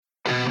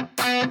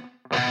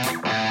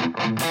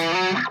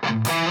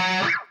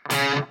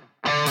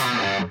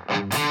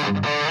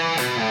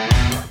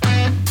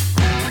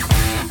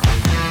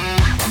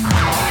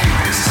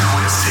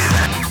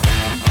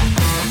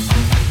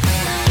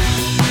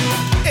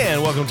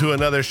Welcome to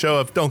another show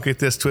of Don't Get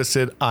This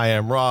Twisted. I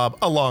am Rob,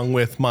 along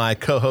with my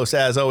co-host,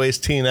 as always,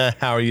 Tina.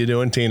 How are you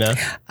doing, Tina?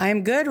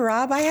 I'm good,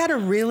 Rob. I had a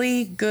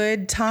really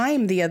good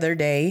time the other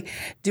day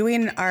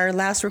doing our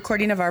last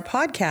recording of our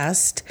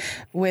podcast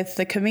with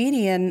the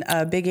comedian,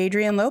 Big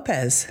Adrian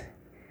Lopez.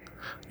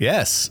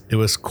 Yes, it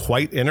was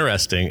quite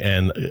interesting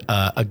and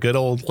a good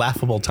old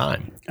laughable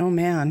time. Oh,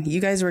 man.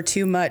 You guys were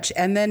too much.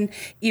 And then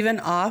even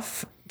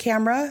off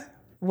camera,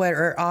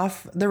 or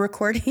off the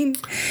recording,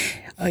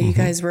 you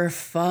guys were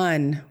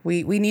fun.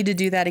 We need to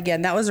do that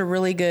again. That was a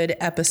really good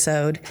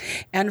episode.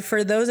 And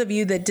for those of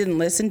you that didn't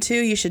listen to,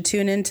 you should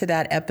tune into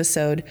that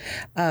episode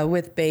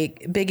with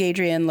Big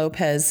Adrian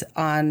Lopez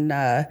on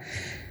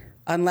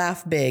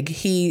Laugh Big.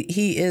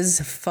 He is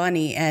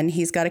funny, and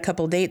he's got a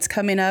couple dates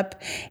coming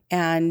up,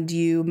 and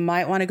you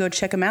might want to go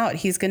check him out.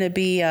 He's going to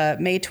be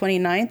May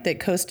 29th at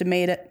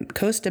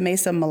Costa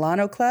Mesa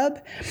Milano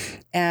Club,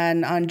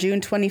 and on June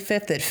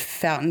 25th at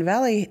Fountain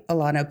Valley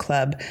Milano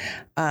Club.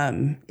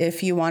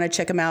 If you want to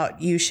check him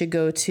out, you should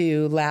go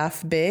to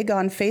Laugh Big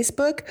on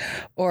Facebook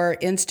or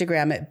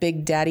Instagram at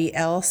Big Daddy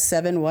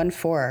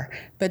L714.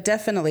 But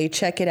definitely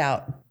check it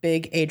out,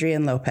 Big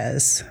Adrian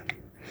Lopez.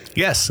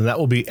 Yes, and that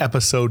will be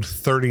episode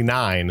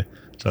 39.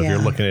 So if you're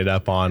looking it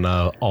up on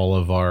all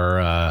of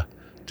our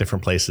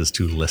different places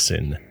to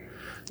listen,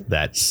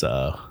 that's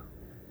the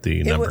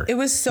number. It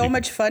was so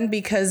much fun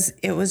because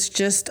it was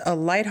just a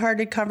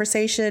lighthearted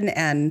conversation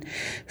and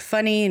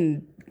funny,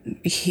 and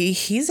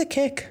he's a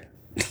kick.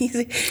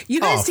 You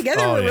guys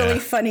together were really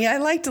funny. I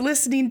liked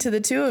listening to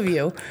the two of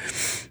you.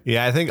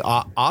 Yeah, I think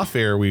off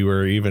air we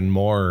were even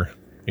more.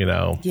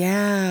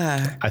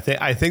 Yeah. I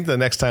think the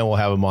next time we'll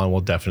have him on,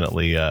 we'll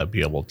definitely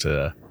be able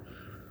to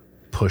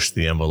push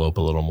the envelope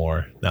a little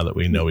more now that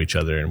we know each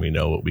other and we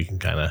know what we can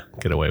kind of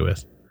get away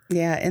with.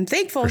 Yeah, and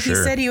thankful he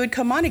said he would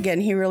come on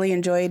again. He really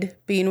enjoyed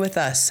being with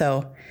us.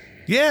 So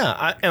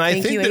yeah, I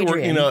think that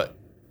Adrian. we're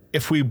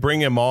if we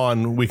bring him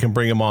on, we can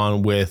bring him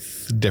on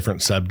with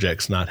different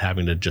subjects, not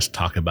having to just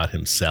talk about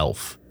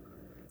himself.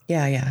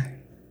 Yeah.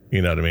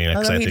 You know what I mean?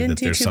 Although he didn't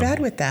do too bad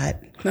with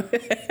that.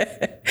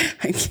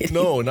 I'm kidding.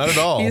 No, not at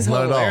all. He's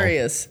not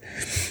hilarious.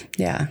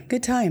 Yeah,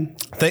 good time.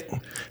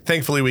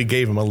 Thankfully, we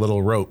gave him a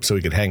little rope so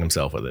he could hang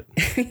himself with it.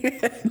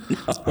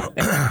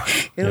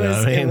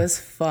 It was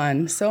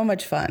fun. So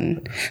much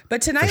fun.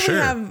 But tonight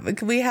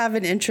we have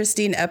an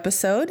interesting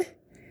episode.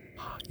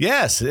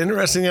 Yes, an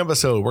interesting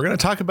episode. We're going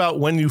to talk about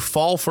when you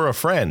fall for a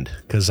friend,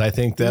 because I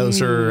think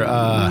those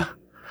are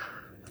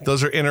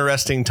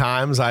interesting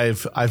times.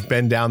 I've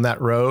been down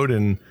that road,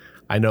 and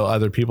I know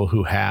other people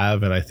who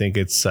have, and I think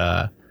it's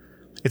one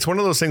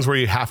of those things where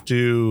you have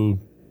to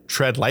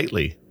tread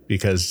lightly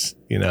because,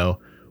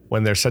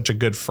 when they're such a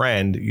good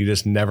friend, you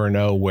just never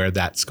know where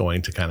that's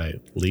going to kind of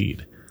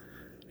lead.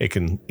 It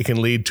can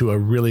lead to a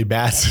really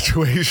bad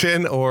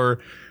situation, or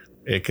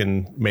it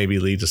can maybe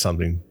lead to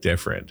something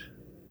different.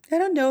 I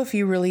don't know if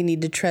you really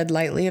need to tread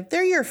lightly. If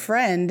they're your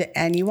friend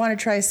and you want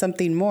to try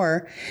something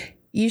more,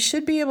 you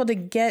should be able to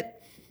get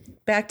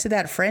back to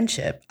that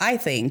friendship, I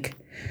think.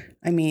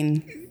 I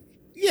mean,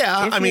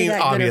 yeah, if you're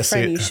that obviously, good a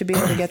friend, you should be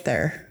able to get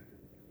there.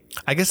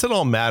 I guess it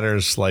all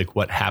matters, like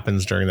what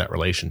happens during that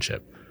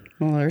relationship.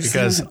 Well,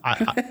 because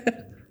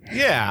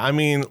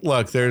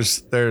look,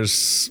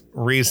 there's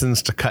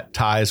reasons to cut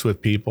ties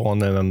with people,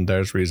 and then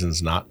there's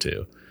reasons not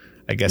to.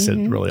 I guess it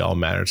really all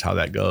matters how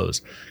that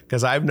goes.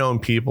 Because I've known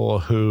people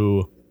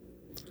who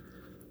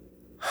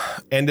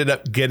ended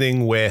up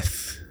getting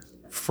with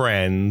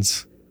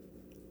friends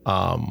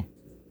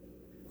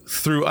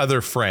through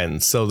other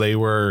friends. So they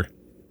were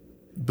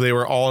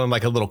all in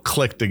like a little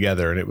clique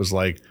together, and it was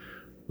like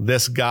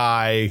this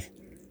guy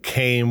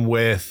came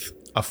with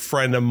a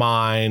friend of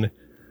mine,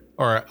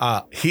 or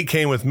he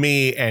came with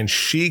me, and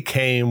she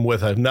came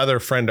with another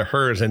friend of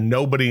hers, and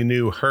nobody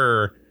knew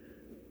her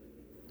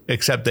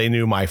except they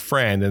knew my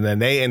friend. And then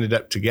they ended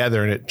up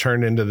together, and it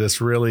turned into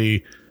this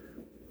really,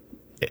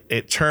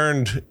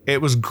 it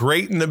was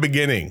great in the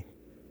beginning.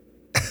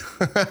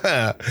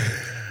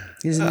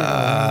 Isn't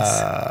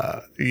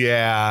it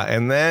yeah.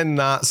 And then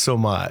not so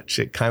much.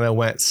 It kind of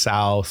went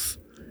south,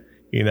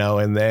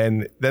 and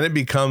then it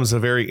becomes a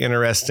very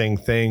interesting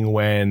thing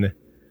when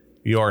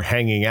you're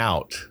hanging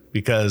out,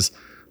 because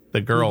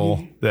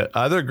the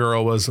other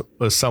girl was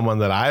someone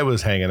that I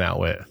was hanging out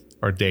with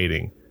or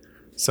dating.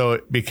 So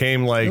it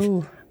became like,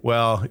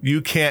 well,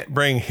 you can't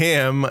bring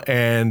him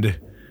and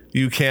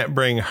you can't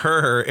bring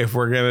her if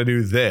we're going to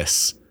do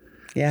this.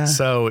 Yeah.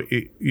 So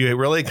you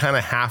really kind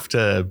of have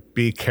to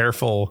be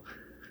careful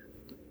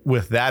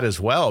with that as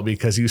well,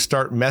 because you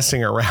start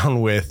messing around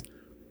with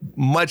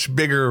much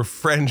bigger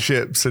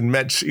friendships and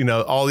much,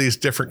 all these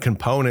different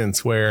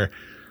components where,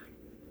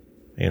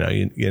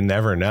 you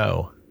never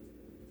know.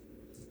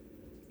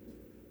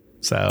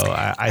 So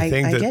I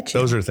think that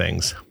those are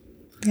things.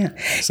 Yeah.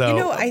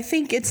 So, I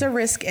think it's a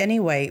risk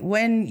anyway.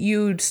 When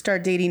you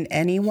start dating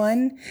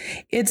anyone,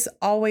 it's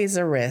always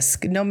a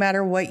risk, no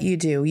matter what you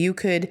do. You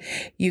could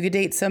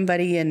date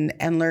somebody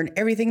and learn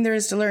everything there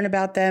is to learn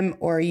about them,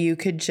 or you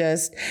could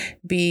just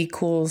be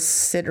cool,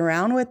 sit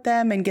around with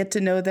them and get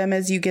to know them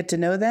as you get to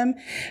know them.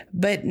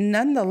 But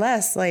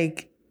nonetheless,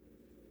 like,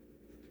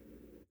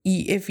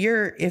 if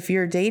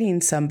you're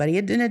dating somebody,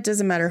 and it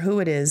doesn't matter who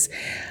it is,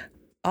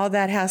 all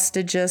that has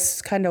to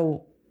just kind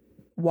of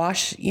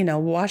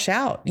wash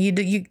out. You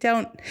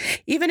don't,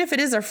 even if it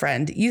is a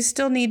friend, you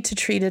still need to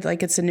treat it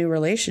like it's a new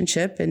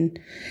relationship, and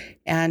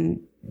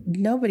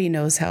nobody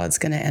knows how it's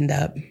going to end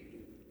up.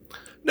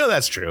 No,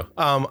 that's true.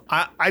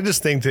 I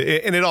just think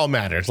that, and it all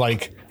matters.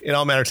 Like, it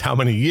all matters how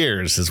many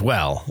years as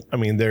well. I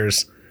mean,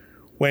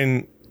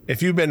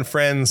 if you've been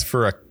friends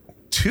for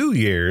 2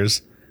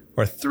 years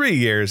or 3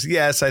 years,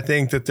 yes, I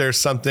think that there's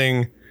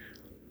something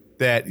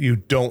that you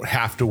don't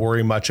have to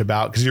worry much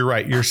about, because you're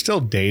right. You're still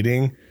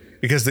dating,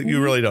 because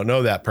you really don't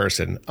know that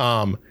person.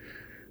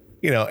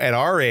 At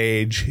our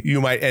age, you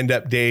might end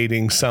up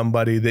dating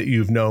somebody that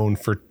you've known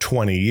for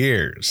 20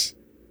 years.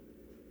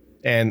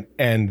 And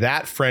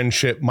that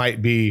friendship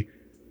might be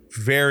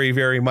very,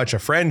 very much a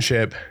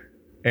friendship,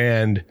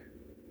 and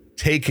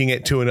taking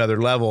it to another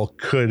level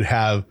could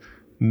have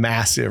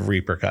massive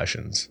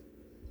repercussions.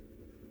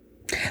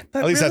 But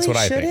at least really, that's what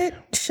I think.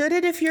 Should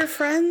it if you're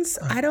friends?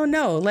 I don't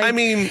know. Like, I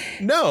mean,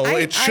 no,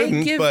 it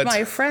shouldn't. I give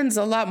my friends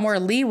a lot more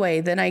leeway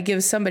than I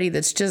give somebody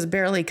that's just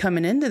barely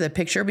coming into the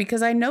picture,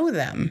 because I know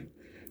them.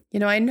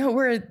 I know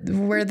where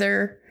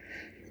they're.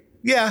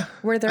 Yeah,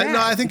 where they're at. No,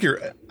 I think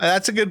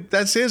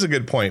that is a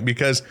good point,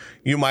 because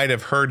you might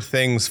have heard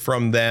things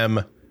from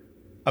them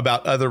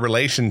about other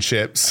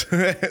relationships.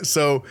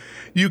 So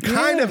you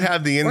kind of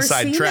have the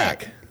inside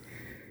track.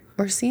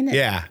 Or seen it.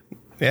 Yeah.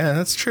 Yeah,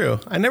 that's true.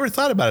 I never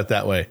thought about it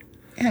that way.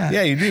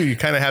 Yeah, you do. You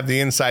kind of have the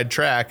inside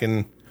track,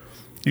 and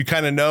you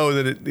kind of know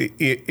that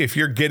if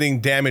you're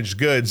getting damaged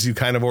goods, you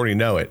kind of already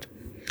know it.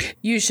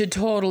 You should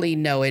totally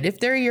know it. If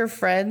they're your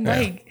friend,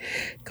 like,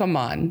 come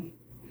on.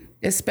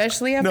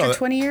 Especially after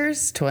 20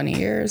 years. 20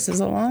 years is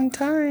a long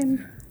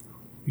time.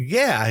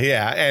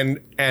 Yeah.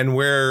 And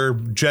we're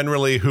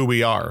generally who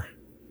we are.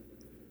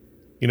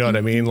 You know what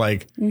I mean?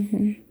 Like,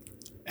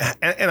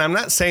 and I'm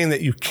not saying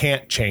that you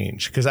can't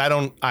change, because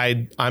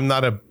I'm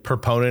not a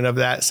proponent of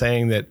that,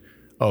 saying that,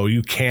 oh,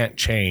 you can't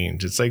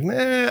change. It's like,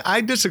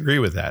 I disagree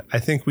with that. I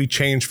think we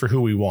change for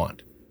who we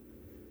want.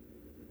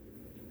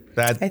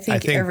 I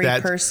think every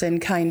person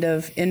kind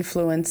of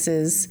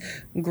influences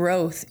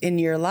growth in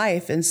your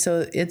life. And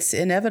so it's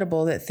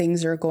inevitable that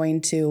things are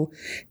going to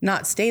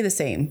not stay the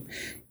same.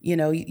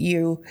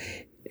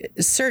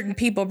 Certain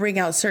people bring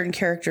out certain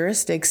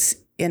characteristics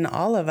in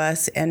all of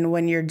us. And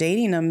when you're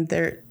dating them,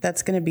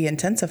 that's going to be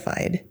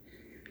intensified.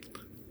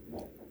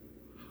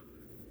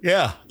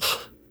 Yeah.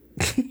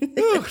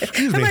 Ooh,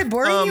 excuse me. Am I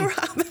boring you,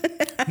 Rob?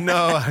 No,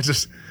 I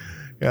just,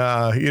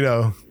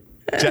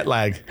 jet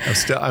lag.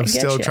 I'm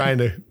still trying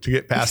to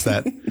get past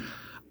that.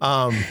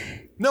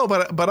 No,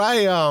 but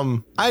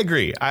I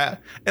agree.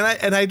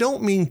 I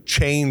don't mean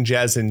change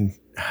as in,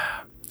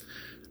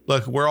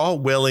 look, we're all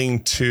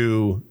willing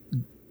to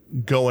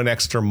go an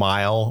extra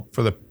mile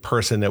for the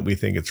person that we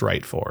think it's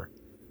right for.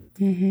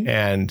 Mm-hmm.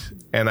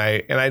 And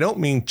I don't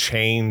mean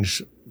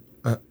change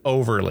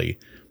overly,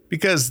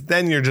 because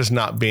then you're just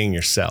not being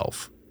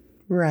yourself.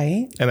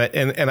 Right. And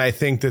I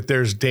think that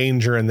there's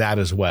danger in that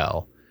as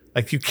well.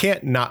 Like, you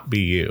can't not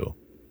be you.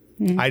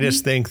 Mm-hmm. I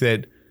just think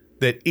that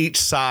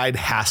each side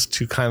has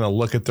to kind of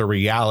look at the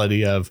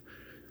reality of,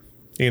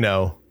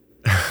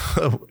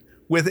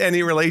 with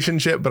any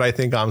relationship, but I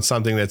think on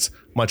something that's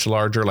much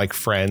larger, like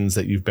friends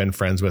that you've been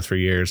friends with for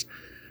years,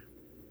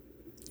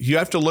 you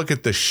have to look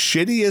at the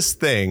shittiest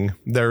thing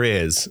there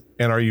is,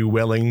 and are you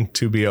willing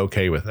to be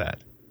okay with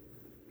that?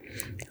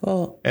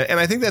 Well, and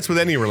I think that's with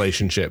any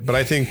relationship, but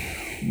I think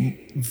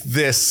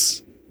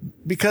this,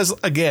 because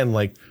again,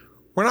 like,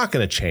 we're not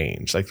going to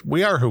change. Like,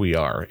 we are who we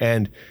are,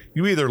 and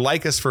you either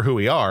like us for who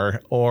we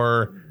are,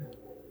 or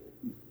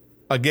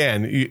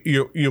again,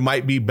 you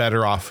might be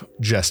better off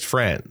just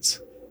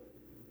friends.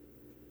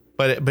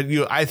 But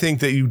I think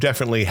that you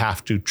definitely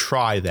have to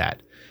try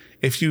that.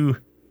 If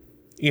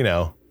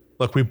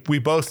look, we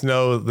both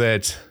know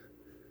that,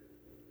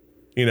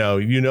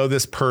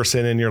 this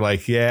person, and you're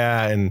like,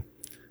 yeah, and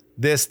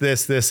this,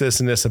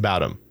 and this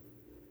about him.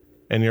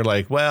 And you're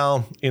like,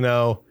 well, and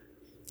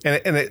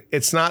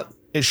it's not,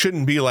 it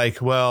shouldn't be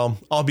like, well,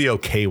 I'll be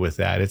okay with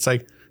that. It's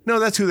like, no,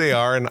 that's who they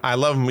are, and I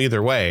love them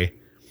either way.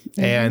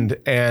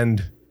 Mm-hmm.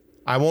 And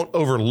I won't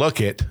overlook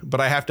it, but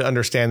I have to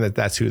understand that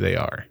that's who they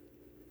are.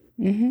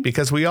 Mm-hmm.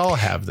 Because we all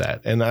have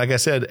that. And like I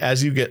said,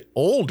 as you get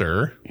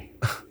older,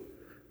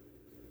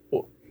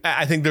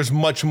 I think there's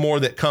much more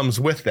that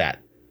comes with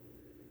that.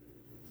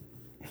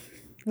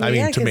 I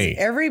mean, to me,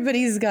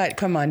 everybody's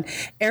got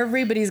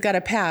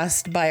a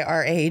past by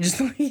our age,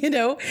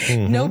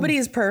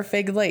 Nobody's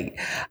perfect. Like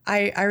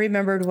I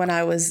remembered when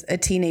I was a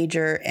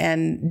teenager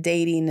and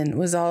dating, and it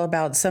was all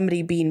about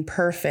somebody being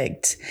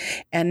perfect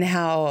and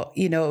how,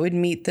 it would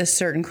meet this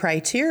certain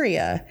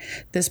criteria,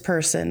 this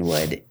person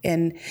would.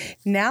 And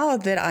now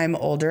that I'm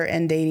older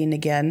and dating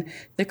again,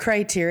 the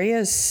criteria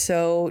is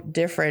so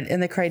different.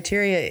 And the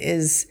criteria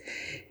is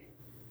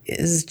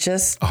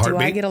just, do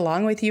I get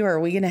along with you? Or are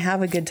we going to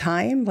have a good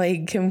time?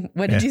 Like,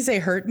 what did you say?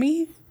 Hurt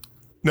me?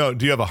 No.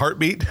 Do you have a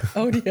heartbeat?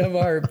 Oh, do you have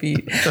a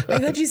heartbeat? I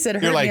thought you said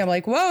hurt me. I'm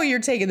like, whoa, you're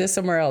taking this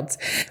somewhere else.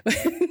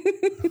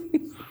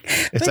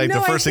 It's like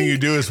the first thing you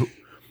do is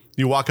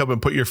you walk up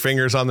and put your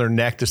fingers on their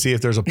neck to see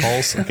if there's a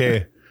pulse.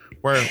 Okay.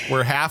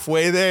 We're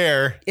halfway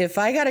there. If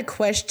I got to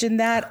question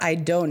that, I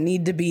don't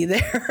need to be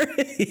there.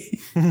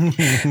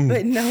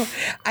 But no,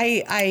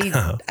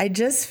 I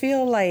just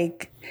feel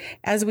like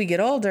as we get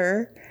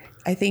older,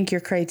 I think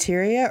your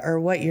criteria or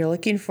what you're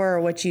looking for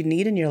or what you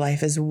need in your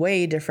life is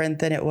way different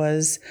than it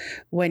was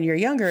when you're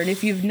younger. And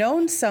if you've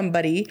known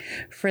somebody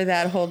for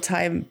that whole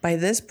time, by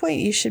this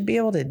point, you should be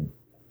able to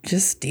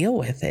just deal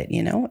with it.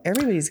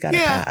 Everybody's got a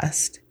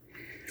past.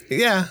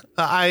 Yeah.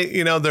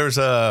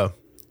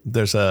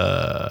 There's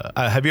a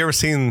have you ever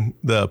seen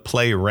the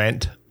play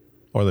Rent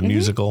or the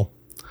musical?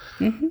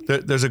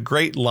 Mm-hmm. There's a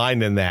great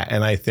line in that.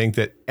 And I think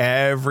that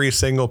every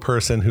single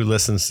person who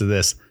listens to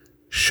this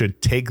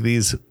should take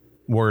these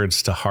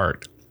words to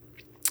heart.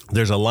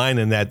 There's a line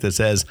in that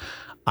says,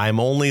 I'm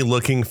only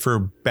looking for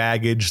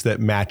baggage that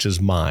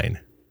matches mine.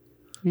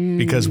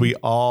 Because we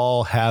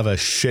all have a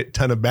shit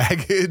ton of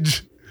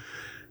baggage.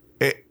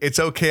 It's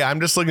okay. I'm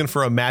just looking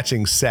for a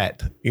matching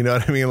set. You know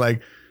what I mean?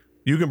 Like,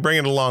 you can bring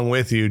it along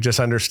with you. Just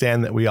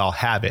understand that we all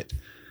have it.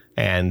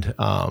 And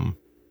some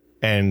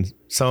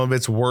of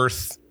it's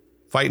worth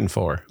fighting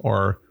for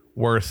or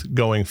worth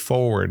going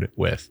forward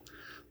with.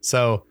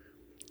 So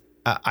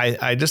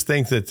I just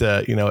think that,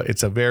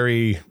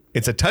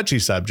 it's a touchy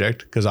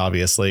subject because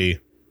obviously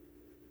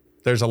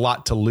there's a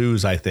lot to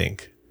lose, I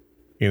think,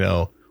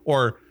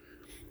 or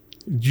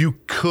you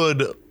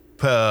could,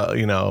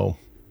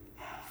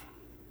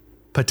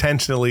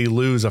 potentially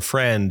lose a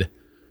friend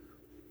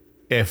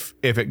if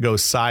it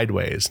goes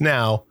sideways.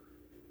 Now,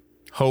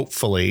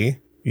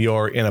 hopefully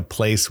you're in a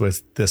place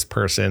with this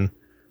person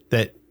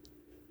that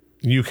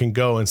you can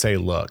go and say,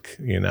 look,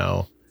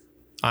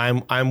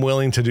 I'm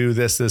willing to do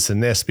this,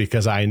 and this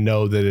because I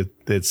know that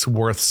it's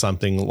worth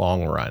something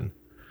long run.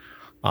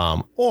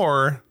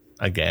 Or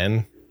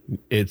again,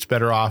 it's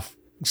better off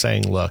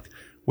saying, look,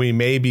 we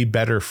may be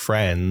better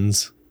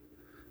friends.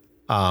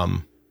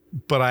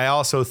 But I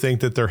also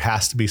think that there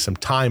has to be some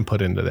time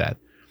put into that.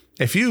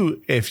 If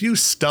you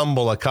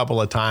stumble a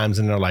couple of times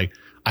and they're like,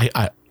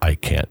 I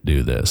can't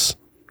do this,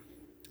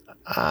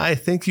 I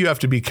think you have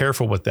to be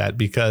careful with that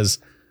because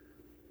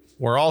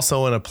we're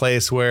also in a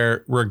place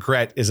where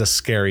regret is a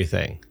scary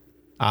thing.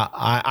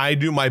 I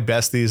do my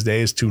best these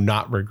days to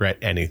not regret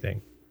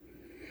anything.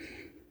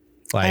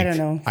 Like, I don't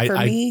know.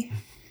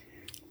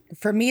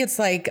 For me, it's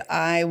like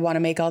I want to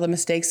make all the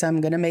mistakes I'm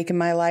going to make in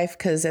my life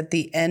because at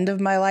the end of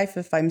my life,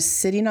 if I'm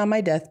sitting on my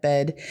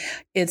deathbed,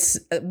 it's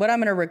what I'm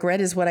going to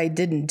regret is what I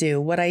didn't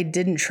do, what I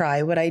didn't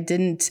try, what I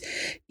didn't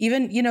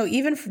even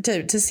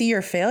to see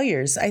your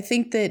failures. I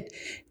think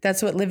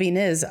that's what living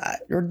is.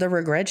 The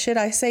regret shit,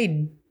 I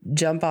say,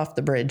 jump off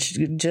the bridge,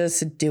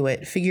 just do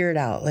it, figure it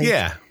out. Like,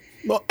 yeah.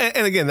 Well,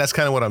 and again, that's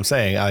kind of what I'm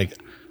saying. Like,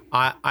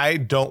 I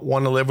don't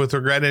want to live with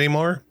regret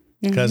anymore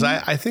because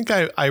I think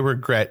I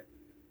regret.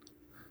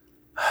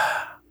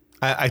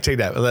 I take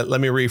that. Let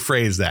me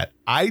rephrase that.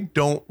 I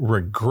don't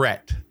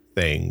regret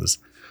things,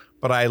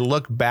 but I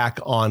look back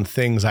on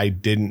things I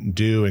didn't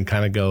do and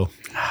kind of go,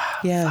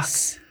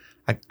 yes,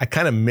 I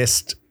kind of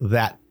missed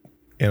that,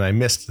 and I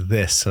missed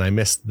this, and I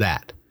missed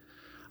that.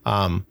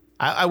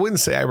 I wouldn't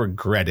say I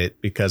regret it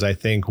because I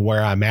think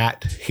where I'm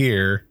at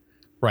here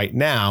right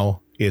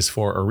now is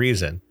for a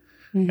reason.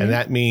 And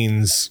that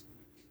means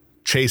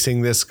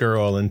chasing this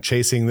girl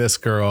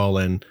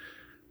and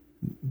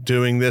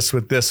doing this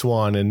with this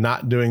one and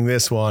not doing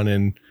this one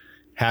and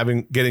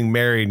getting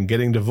married and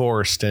getting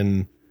divorced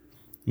and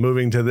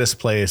moving to this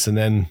place and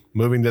then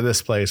moving to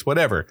this place,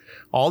 whatever.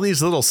 All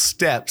these little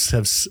steps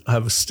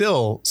have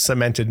still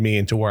cemented me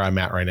into where I'm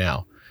at right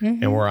now.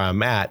 And where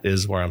I'm at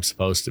is where I'm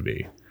supposed to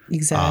be.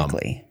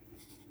 Exactly.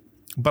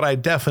 But I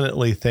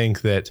definitely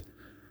think that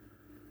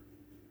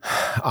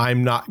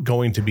I'm not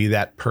going to be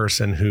that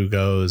person who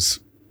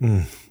goes,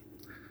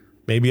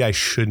 maybe I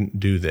shouldn't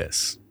do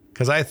this.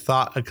 Because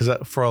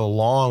for a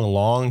long,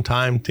 long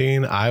time,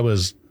 teen,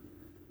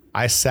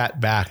 I sat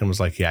back and was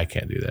like, yeah, I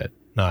can't do that.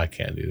 No, I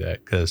can't do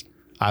that because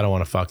I don't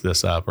want to fuck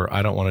this up, or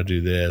I don't want to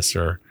do this,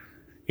 or,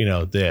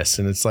 this.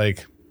 And it's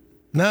like,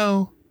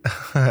 no,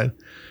 I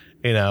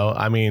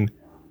mean,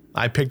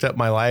 I picked up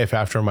my life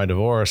after my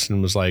divorce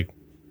and was like,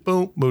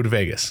 boom, moved to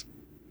Vegas.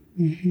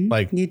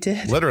 Like, you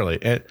did, literally,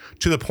 and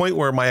to the point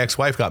where my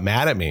ex-wife got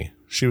mad at me.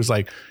 She was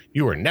like,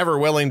 you were never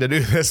willing to do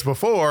this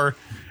before,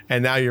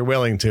 and now you're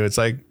willing to. It's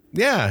like,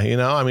 yeah,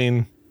 I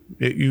mean,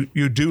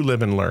 You do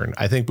live and learn.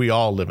 I think we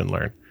all live and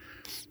learn.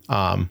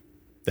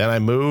 Then I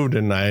moved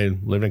and I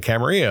lived in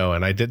Camarillo,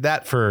 and I did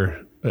that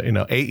for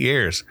 8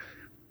 years.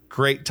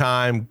 Great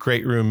time,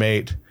 great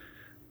roommate.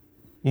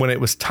 When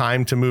it was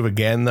time to move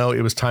again, though,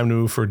 it was time to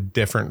move for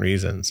different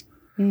reasons.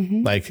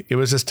 Mm-hmm. Like, it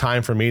was just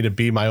time for me to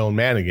be my own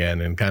man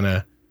again and kind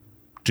of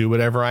do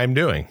whatever I'm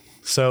doing.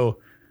 So,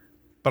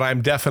 but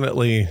I'm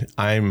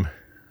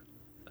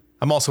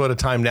also at a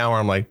time now where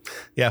I'm like,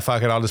 yeah,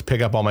 fuck it. I'll just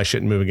pick up all my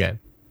shit and move again.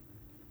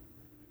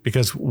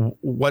 Because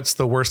what's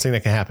the worst thing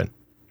that can happen?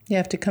 You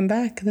have to come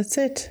back. That's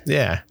it.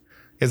 Yeah.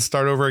 It's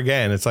start over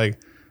again. It's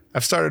like,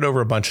 I've started over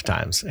a bunch of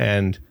times,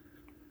 and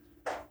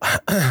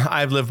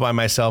I've lived by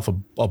myself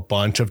a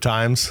bunch of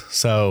times.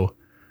 So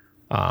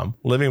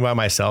living by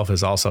myself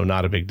is also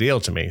not a big deal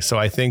to me. So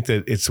I think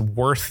that it's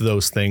worth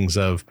those things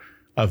of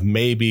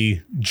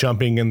maybe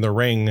jumping in the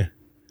ring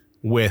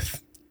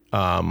with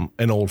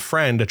an old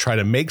friend to try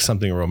to make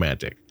something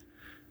romantic,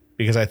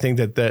 because I think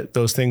that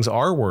those things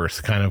are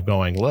worth kind of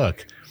going,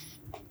 look,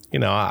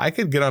 I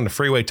could get on the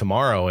freeway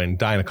tomorrow and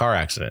die in a car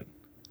accident.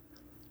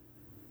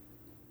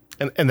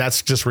 And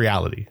that's just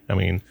reality. I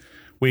mean,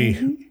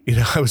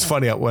 it was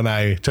funny when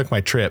I took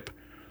my trip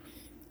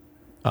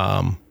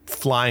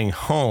flying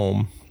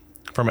home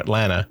from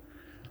Atlanta,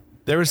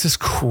 there was this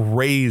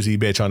crazy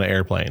bitch on the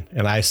airplane.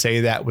 And I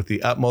say that with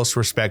the utmost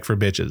respect for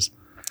bitches.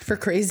 For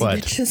crazy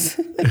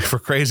bitches. For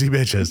crazy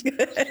bitches.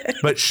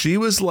 But she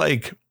was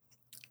like,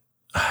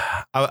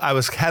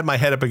 I had my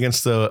head up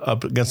against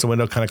the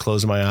window, kind of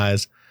closing my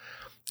eyes.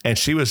 And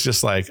she was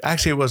just like,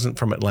 actually, it wasn't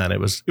from Atlanta.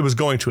 It was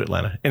going to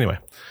Atlanta. Anyway.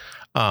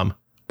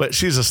 But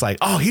she's just like,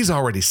 oh, he's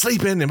already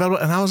sleeping. And blah, blah.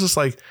 And I was just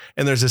like,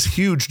 and there's this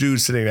huge dude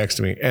sitting next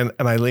to me. And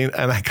I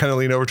kind of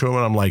lean over to him,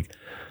 and I'm like,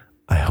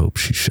 I hope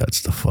she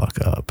shuts the fuck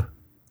up.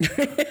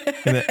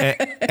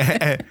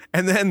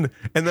 and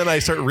then I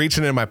start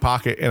reaching in my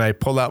pocket, and I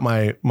pull out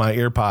my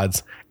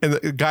earpods, and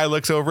the guy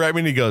looks over at me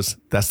and he goes,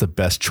 that's the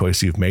best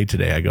choice you've made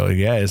today. I go,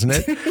 yeah, isn't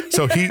it?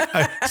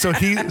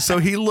 So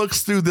he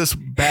looks through this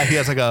bag. He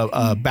has like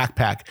a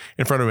backpack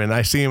in front of him, and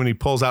I see him, and he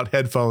pulls out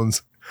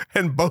headphones,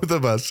 and both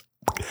of us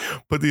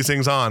put these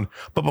things on.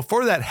 But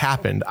before that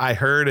happened, I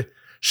heard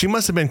she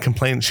must have been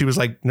complaining. She was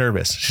like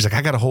nervous. She's like,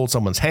 I got to hold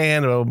someone's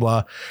hand, blah,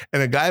 blah, blah.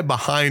 And a guy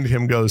behind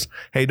him goes,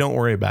 hey, don't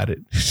worry about it.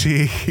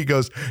 He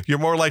goes, you're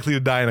more likely to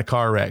die in a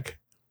car wreck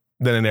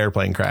than an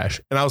airplane crash.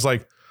 And I was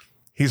like,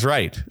 he's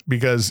right,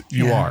 because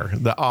you are.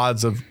 The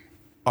odds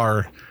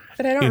are.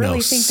 But I don't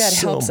really think that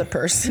helps a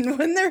person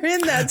when they're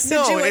in that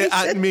situation.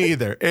 No, me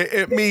either.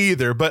 Me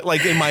either. But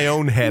like in my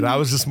own head, I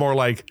was just more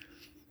like,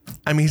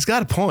 I mean, he's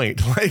got a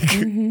point. Like,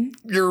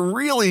 you're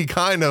really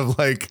kind of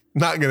like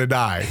not going to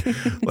die.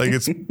 Like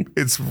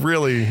it's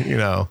really,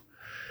 and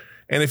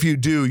if you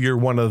do, you're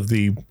one of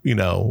the,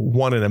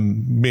 one in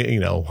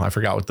a, I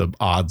forgot what the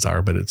odds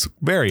are, but it's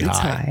very high. It's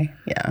high.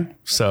 Yeah.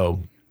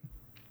 So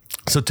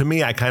to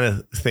me, I kind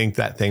of think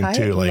that thing high,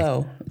 too, like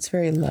low. It's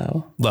very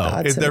low.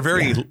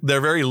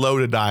 They're very low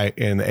to die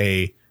in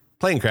a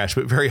plane crash,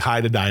 but very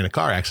high to die in a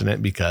car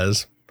accident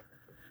because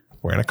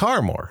we're in a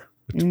car more.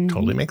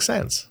 Totally makes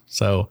sense.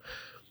 So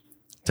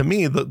to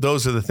me,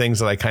 those are the things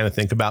that I kind of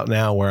think about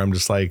now, where I'm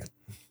just like,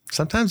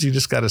 sometimes you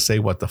just got to say,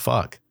 what the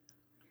fuck?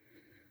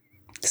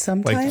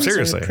 Sometimes, like,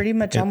 seriously, pretty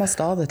much almost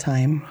all the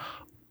time.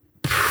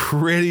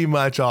 Pretty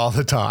much all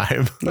the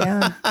time.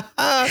 Yeah.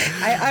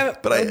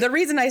 The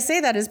reason I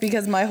say that is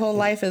because my whole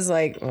life is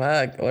like,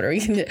 fuck, what are we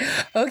going to do?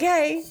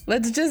 Okay,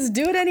 let's just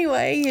do it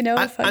anyway.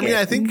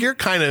 I think you're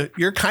kind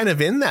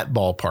of in that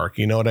ballpark.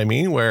 You know what I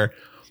mean? Where,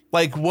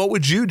 like, what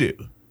would you do?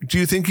 Do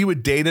you think you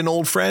would date an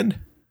old friend?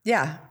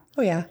 Yeah.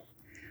 Oh, yeah.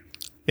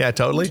 Yeah,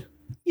 totally.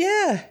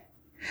 Yeah.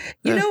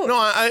 No,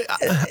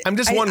 I'm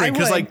just wondering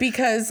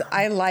because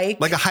I like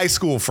a high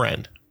school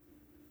friend.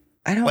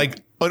 I don't like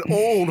an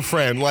old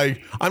friend.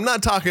 Like, I'm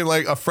not talking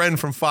like a friend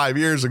from 5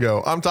 years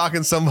ago. I'm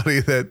talking somebody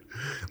that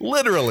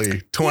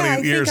literally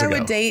 20 years ago. I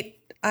would date.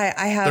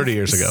 I have 30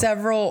 years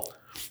ago.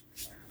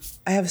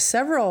 I have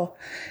several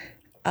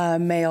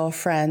male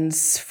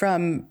friends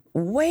from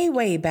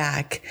way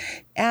back,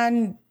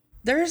 and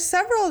there's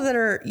several that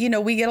are,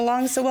 we get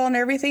along so well and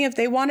everything. If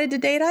they wanted to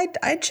date,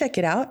 I'd check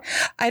it out.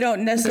 I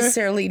don't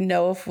necessarily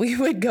know if we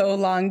would go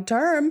long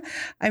term.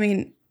 I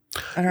mean,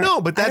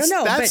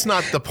 that's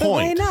not the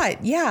point. But why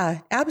not? Yeah,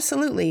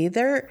 absolutely.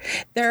 There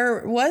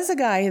was a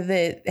guy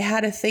that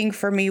had a thing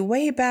for me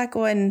way back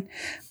when,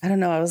 I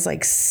don't know, I was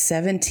like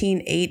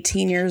 17,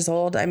 18 years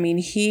old. I mean,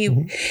 he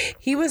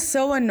was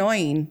so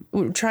annoying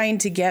trying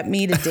to get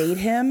me to date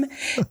him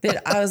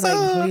that I was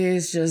like,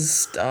 please just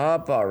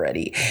stop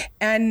already.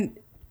 And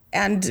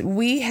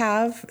we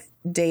have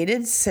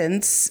dated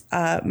since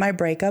my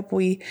breakup.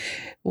 We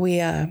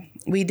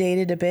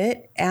dated a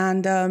bit,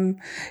 and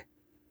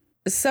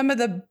some of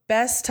the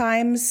best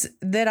times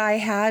that I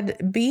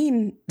had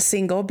being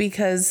single,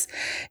 because,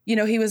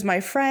 he was my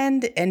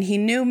friend and he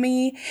knew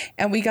me,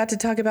 and we got to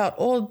talk about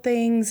old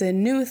things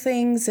and new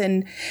things.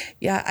 And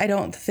yeah, I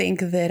don't think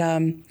that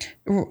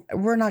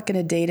we're not going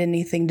to date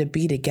anything to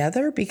be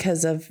together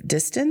because of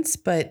distance.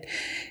 But,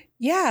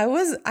 Yeah,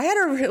 I had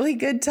a really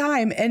good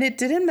time, and it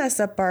didn't mess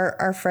up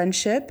our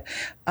friendship.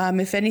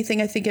 If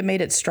anything, I think it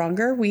made it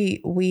stronger.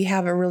 We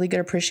have a really good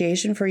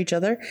appreciation for each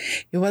other.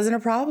 It wasn't a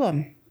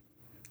problem.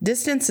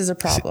 Distance is a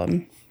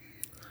problem.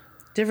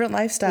 Different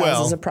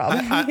lifestyles is a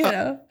problem,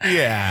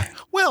 Yeah.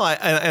 Well,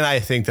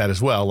 I think that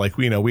as well. Like,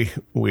 I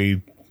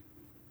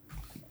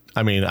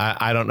mean,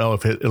 I don't know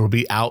if it'll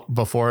be out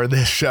before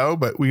this show,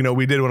 but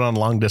we did one on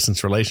long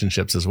distance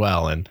relationships as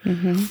well.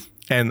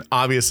 And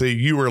obviously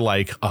you were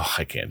like, oh,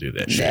 I can't do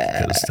this shit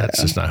because that's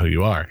just not who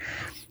you are.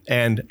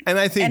 And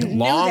I think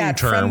long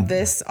term from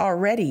this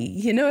already,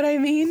 you know what I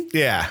mean?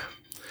 Yeah.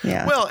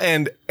 Yeah. Well,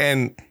 and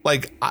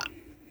like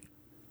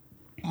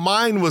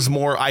mine was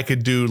more, I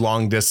could do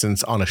long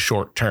distance on a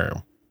short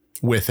term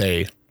with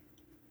a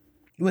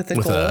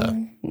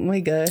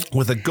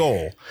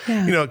goal,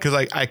 Yeah. Cause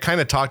I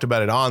kind of talked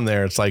about it on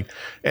there. It's like,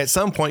 at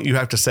some point you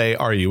have to say,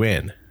 are you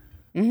in?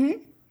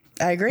 Mm-hmm.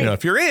 I agree.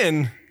 If you're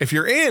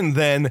in,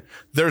 then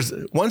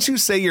once you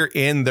say you're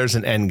in, there's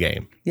an end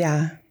game.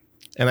 Yeah.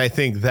 And I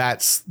think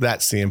that's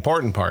the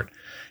important part.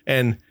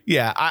 And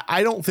yeah,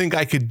 I don't think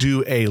I could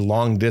do a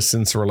long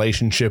distance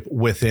relationship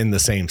within the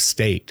same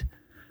state.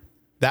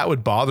 That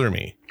would bother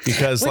me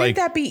because Wouldn't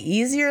that be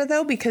easier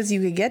though? Because you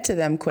could get to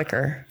them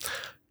quicker.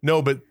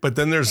 No, but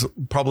then there's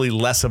probably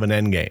less of an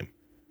end game.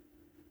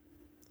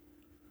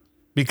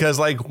 Because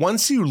like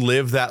once you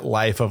live that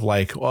life of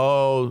like,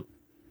 oh,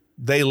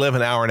 they live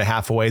an hour and a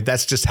half away,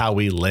 that's just how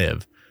we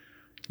live.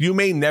 You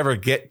may never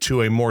get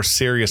to a more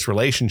serious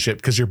relationship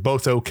because you're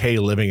both okay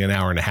living an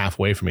hour and a half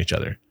away from each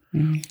other.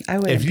 I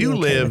wouldn't be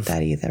okay with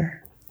that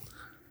either.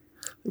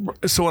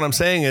 So what I'm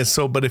saying is,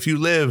 but if you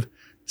live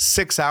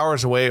 6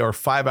 hours away or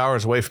 5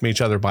 hours away from each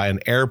other by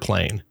an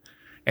airplane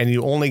and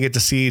you only get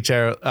to see each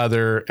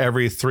other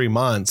every 3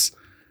 months,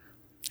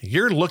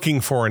 you're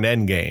looking for an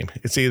end game.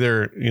 It's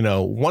either,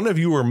 one of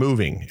you are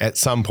moving at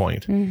some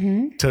point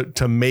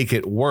to make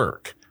it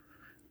work.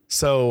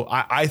 So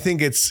I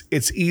think it's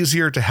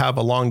easier to have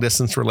a long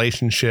distance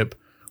relationship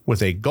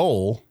with a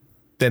goal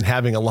than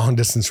having a long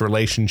distance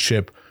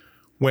relationship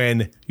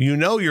when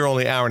you're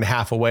only an hour and a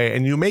half away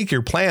and you make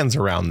your plans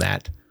around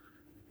that,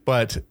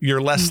 but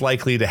you're less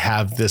likely to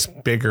have this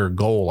bigger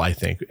goal, I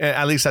think.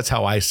 At least that's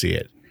how I see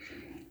it.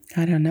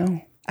 I don't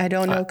know. I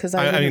don't know because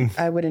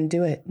I wouldn't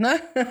do it.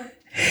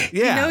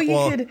 Yeah.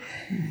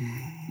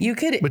 You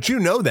could. But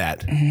you know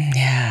that.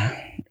 Yeah.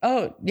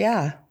 Oh,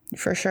 yeah.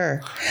 For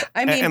sure.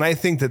 I mean, and I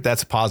think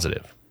that's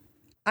positive.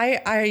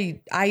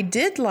 I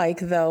did like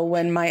though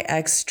when my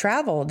ex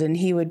traveled and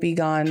he would be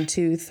gone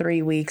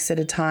 2-3 weeks at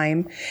a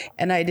time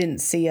and I didn't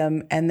see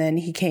him, and then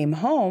he came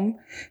home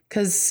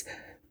because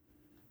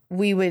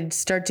we would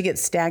start to get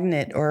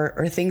stagnant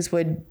or things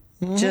would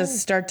just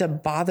start to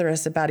bother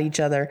us about each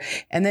other,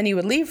 and then he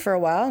would leave for a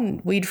while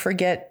and we'd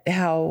forget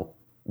how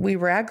we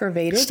were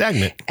aggravated,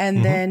 stagnant,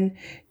 and then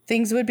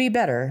things would be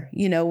better.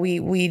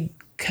 We'd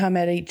come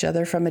at each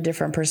other from a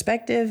different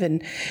perspective,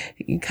 and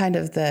kind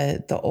of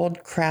the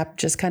old crap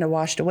just kind of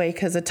washed away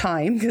because of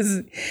time,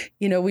 because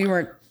we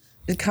weren't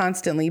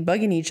constantly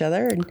bugging each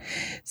other. And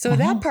so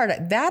that part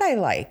that I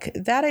like,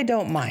 that I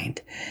don't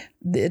mind.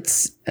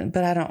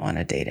 But I don't want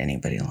to date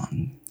anybody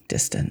long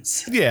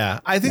distance. Yeah.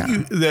 I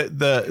think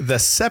the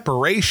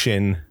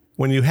separation,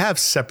 when you have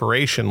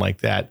separation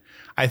like that,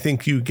 I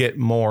think you get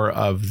more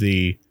of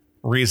the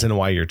reason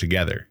why you're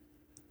together.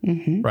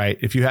 Right.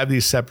 If you have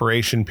these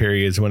separation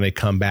periods, when they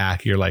come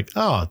back, you're like,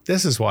 oh,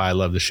 this is why I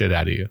love the shit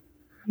out of you.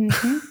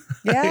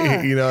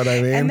 Yeah. You know what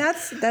I mean? And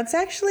that's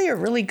actually a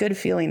really good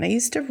feeling. I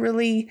used to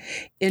really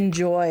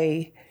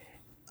enjoy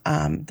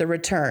the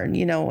return,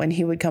 when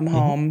he would come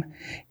home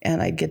and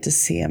I'd get to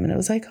see him, and it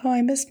was like, oh,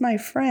 I missed my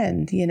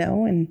friend,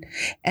 and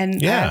I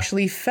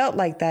actually felt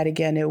like that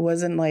again. It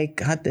wasn't like,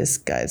 God, this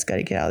guy's got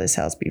to get out of this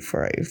house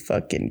before I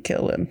fucking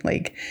kill him.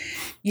 Like,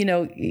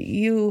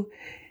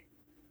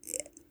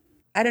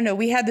 I don't know.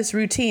 We had this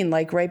routine,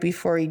 like right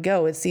before he'd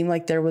go, it seemed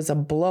like there was a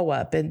blow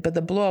up, but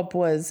the blow up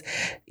was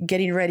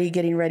getting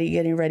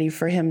ready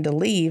for him to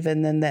leave.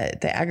 And then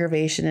the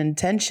aggravation and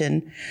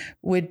tension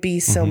would be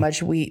so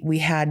much. We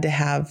had to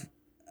have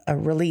a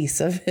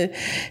release of it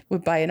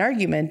by an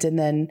argument. And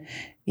then,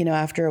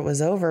 after it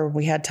was over,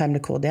 we had time to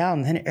cool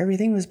down, and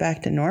everything was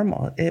back to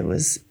normal. It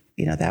was,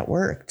 that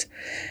worked,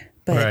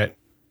 but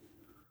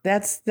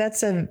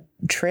that's a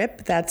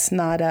trip. That's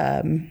not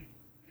a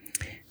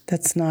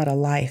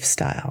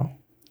lifestyle.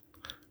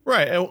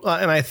 Right.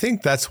 And I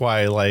think that's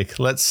why, like,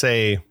 let's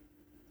say,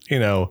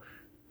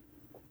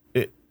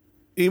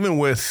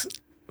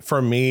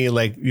 for me,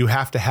 like, you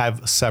have to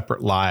have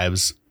separate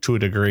lives to a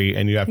degree,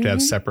 and you have to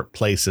have separate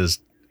places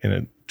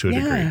to a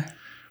degree.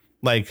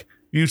 Like,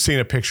 you've seen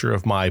a picture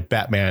of my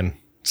Batman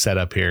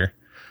setup here,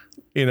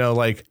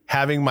 like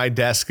having my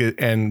desk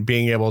and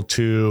being able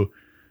to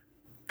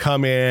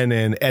come in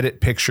and edit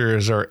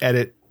pictures or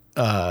edit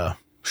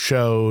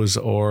shows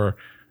or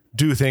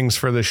do things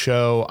for the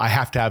show. I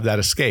have to have that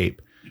escape,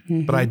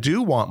 but I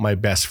do want my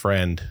best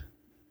friend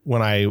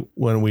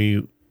when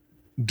we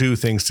do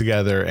things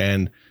together,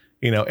 and,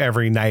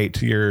 every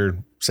night you're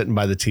sitting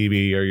by the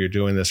TV or you're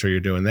doing this or you're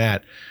doing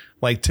that.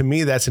 Like, to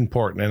me, that's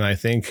important. And I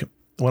think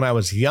when I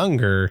was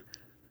younger,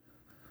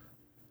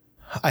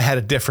 I had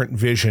a different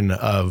vision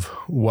of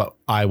what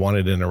I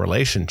wanted in a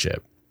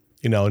relationship.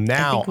 You know,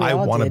 now I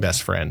want a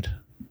best friend.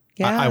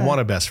 Yeah. I want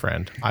a best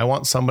friend. I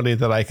want somebody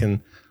that I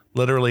can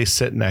literally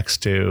sit next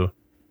to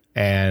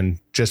and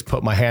just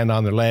put my hand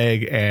on their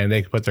leg and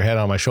they can put their head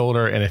on my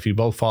shoulder. And if you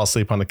both fall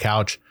asleep on the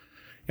couch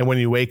and when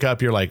you wake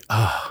up, you're like,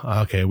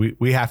 oh, okay,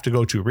 we have to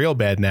go to real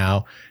bed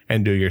now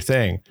and do your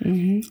thing.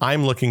 Mm-hmm.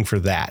 I'm looking for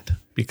that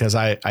because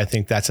I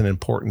think that's an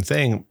important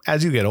thing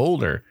as you get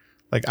older.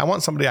 Like, I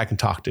want somebody I can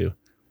talk to.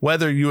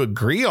 Whether you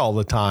agree all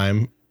the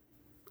time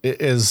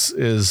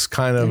is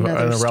kind of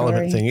an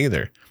irrelevant thing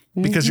either,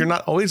 because you're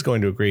not always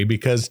going to agree,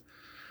 because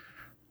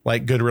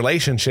like good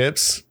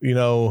relationships, you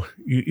know,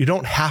 you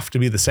don't have to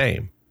be the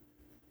same.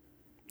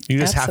 You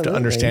just have to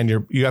understand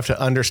you have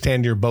to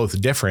understand you're both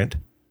different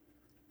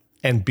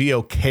and be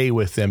okay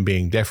with them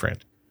being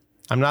different.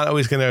 I'm not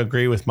always going to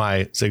agree with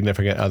my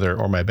significant other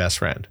or my best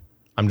friend.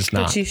 I'm just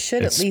not. But you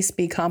should at least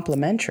be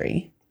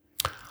complimentary.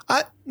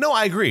 No,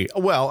 I agree.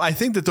 Well, I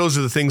think that those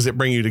are the things that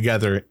bring you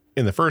together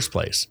in the first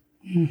place.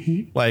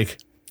 Mm-hmm. Like,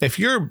 if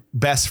you're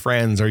best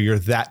friends or you're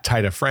that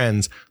tight of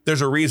friends,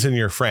 there's a reason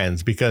you're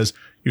friends, because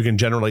you can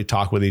generally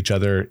talk with each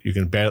other. You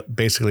can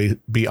basically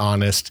be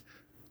honest.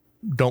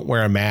 Don't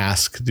wear a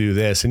mask, do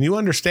this. And you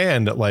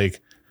understand that, like,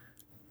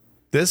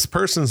 this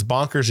person's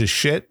bonkers as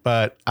shit,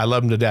 but I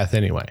love them to death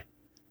anyway.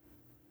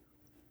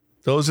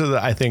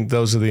 I think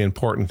those are the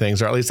important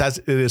things, or at least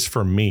it is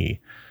for me.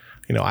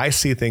 You know, I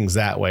see things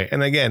that way.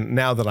 And again,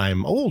 now that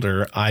I'm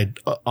older, I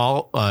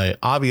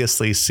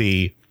obviously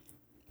see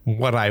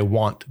what I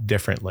want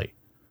differently.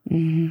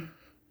 Mm-hmm.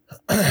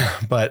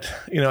 But,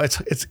 you know,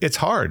 it's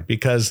hard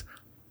because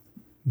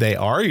they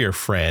are your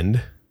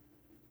friend.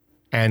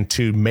 And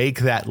to make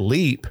that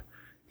leap,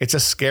 it's a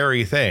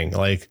scary thing.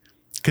 Like,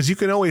 because you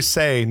can always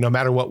say, no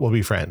matter what, we'll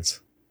be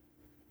friends.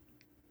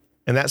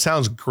 And that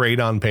sounds great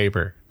on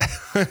paper.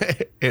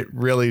 It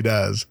really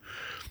does.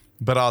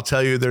 But I'll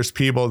tell you, there's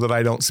people that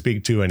I don't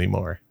speak to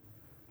anymore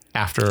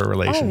after a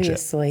relationship.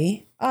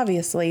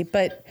 Obviously.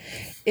 But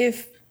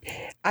if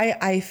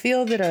I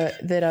feel that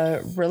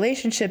a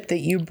relationship that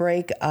you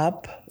break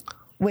up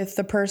with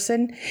the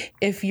person,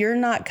 if you're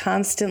not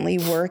constantly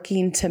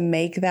working to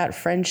make that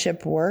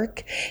friendship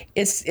work,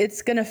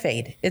 it's going to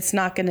fade. It's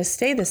not going to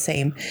stay the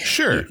same.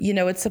 Sure. You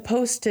know, you're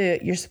supposed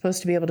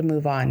to be able to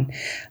move on.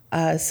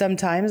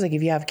 Sometimes, like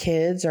if you have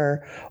kids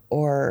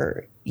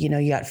or you know,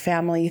 you got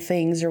family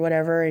things or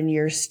whatever, and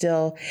you're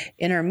still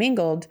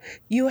intermingled,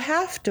 you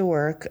have to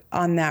work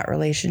on that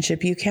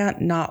relationship. You can't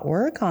not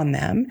work on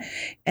them.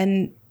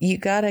 And you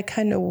got to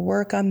kind of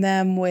work on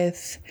them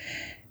with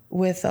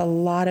a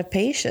lot of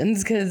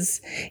patience,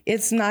 because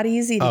it's not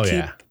easy to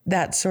keep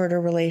that sort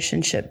of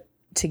relationship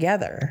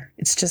together.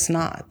 It's just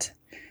not.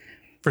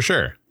 For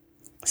sure.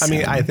 So. I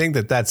mean, I think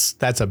that's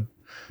a,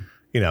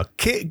 you know,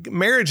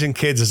 marriage and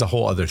kids is a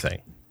whole other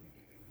thing.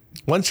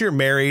 Once you're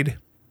married,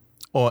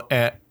 or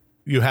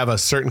you have a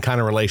certain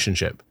kind of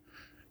relationship.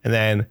 And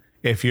then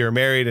if you're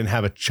married and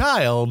have a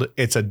child,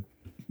 it's a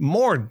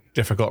more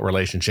difficult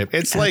relationship.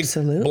 It's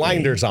Absolutely. Like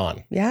blinders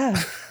on.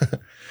 Yeah.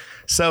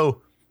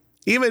 So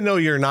even though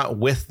you're not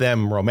with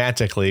them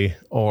romantically,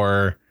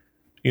 or,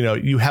 you know,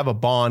 you have a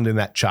bond in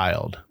that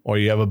child, or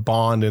you have a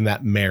bond in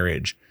that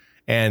marriage.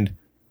 And,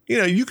 you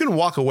know, you can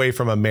walk away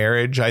from a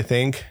marriage, I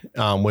think,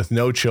 with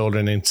no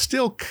children and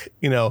still,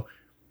 you know,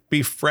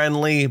 be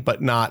friendly,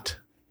 but not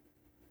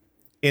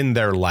in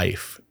their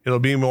life. It'll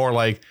be more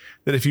like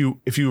that if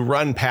you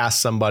run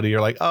past somebody,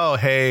 you're like, oh,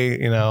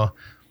 hey, you know,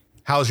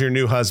 how's your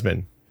new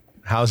husband?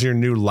 How's your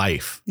new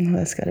life? Oh,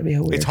 that's got to be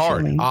a weird It's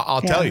hard. feeling.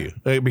 I'll tell you,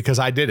 because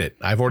I did it.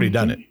 I've already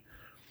done it.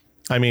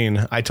 I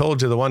mean, I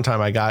told you the one time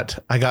I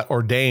got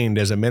ordained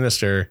as a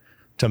minister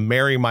to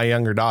marry my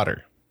younger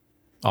daughter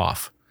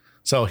off.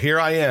 So here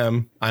I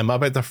am. I'm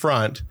up at the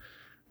front.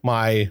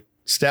 My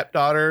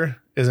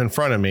stepdaughter is in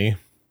front of me.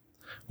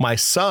 My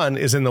son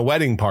is in the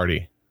wedding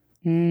party.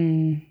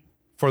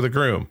 For the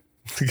groom.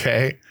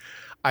 Okay.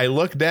 I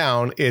look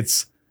down.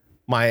 It's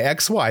my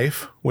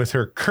ex-wife with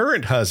her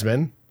current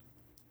husband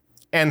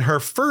and her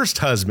first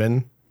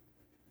husband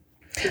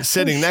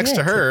sitting next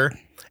to her,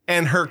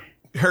 and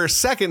her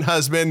second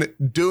husband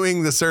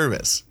doing the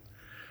service.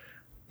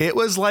 It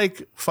was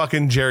like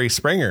fucking Jerry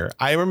Springer.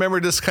 I remember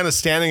just kind of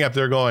standing up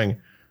there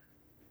going,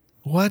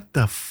 what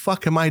the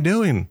fuck am I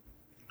doing?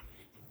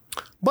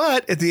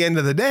 But at the end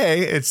of the day,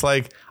 it's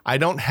like, I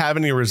don't have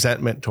any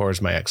resentment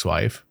towards my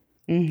ex-wife.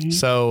 Mm-hmm.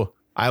 So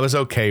I was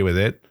okay with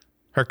it.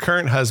 Her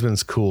current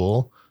husband's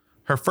cool.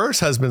 Her first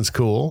husband's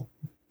cool.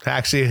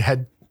 Actually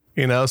had,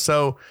 you know,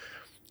 so,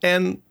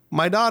 and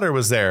my daughter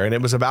was there, and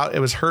it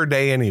was her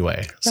day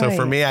anyway. So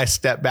for me, I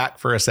stepped back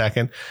for a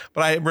second,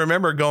 but I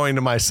remember going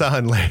to my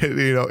son,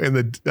 you know, in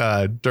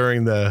the,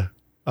 during the,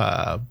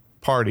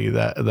 party,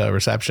 the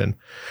reception,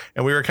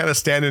 and we were kind of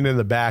standing in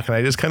the back, and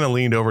I just kind of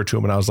leaned over to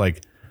him and I was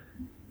like,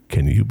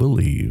 can you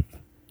believe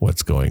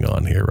what's going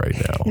on here right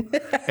now?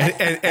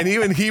 and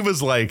even he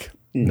was like,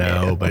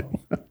 no, but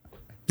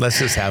Let's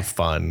just have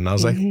fun. And I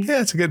was like, yeah,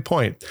 that's a good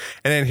point.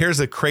 And then here's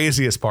the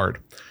craziest part.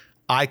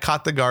 I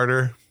caught the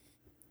garter.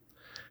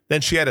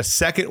 Then she had a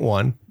second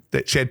one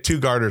that she had 2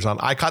 garters on.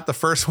 I caught the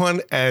first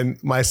one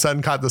and my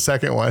son caught the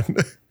second one.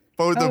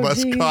 Both of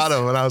us caught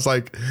them. And I was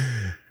like,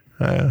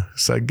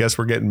 so I guess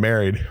we're getting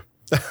married.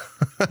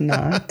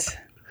 Not.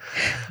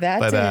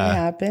 That didn't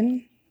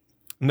happen.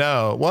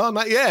 No, well,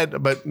 not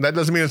yet, but that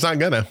doesn't mean it's not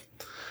gonna.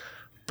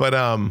 But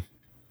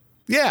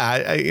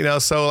yeah,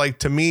 so like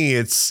to me,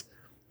 it's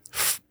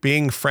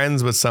being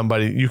friends with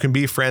somebody. You can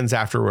be friends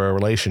after a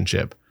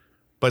relationship,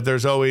 but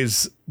there's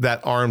always that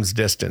arm's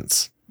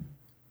distance,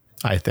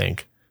 I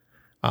think.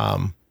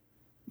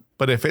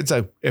 But if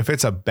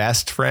it's a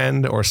best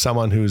friend or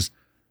someone who's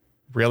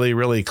really,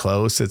 really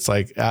close, it's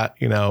like,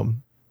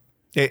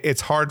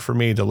 it's hard for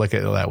me to look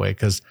at it that way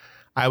because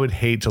I would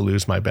hate to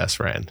lose my best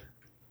friend.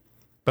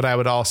 But I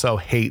would also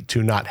hate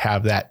to not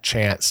have that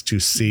chance to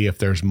see if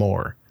there's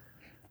more.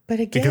 But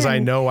again, because I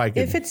know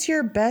if it's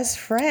your best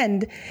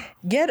friend,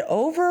 get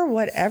over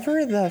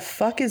whatever the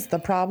fuck is the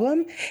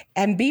problem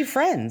and be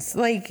friends.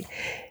 Like,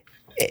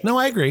 no,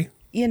 I agree.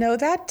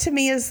 That to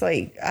me is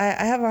like,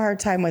 I have a hard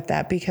time with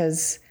that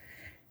because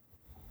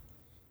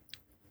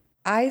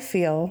I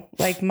feel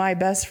like my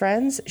best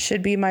friends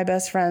should be my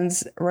best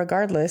friends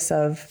regardless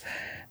of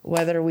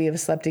whether we have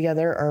slept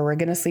together or we're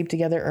going to sleep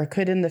together or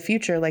could in the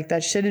future. Like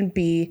that shouldn't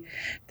be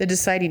the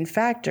deciding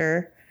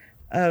factor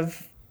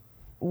of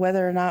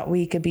whether or not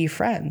we could be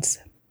friends.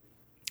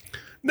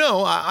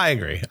 No, I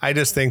agree. I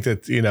just think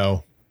that,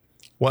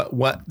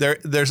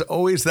 there's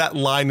always that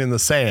line in the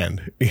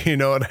sand. You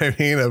know what I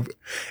mean?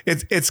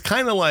 It's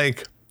kind of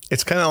like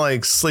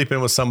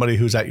sleeping with somebody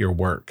who's at your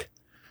work.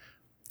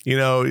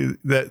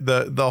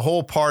 The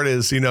whole part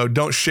is,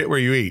 don't shit where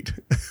you eat.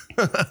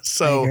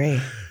 So, I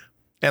agree.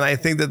 And I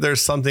think that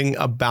there's something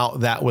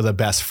about that with a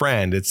best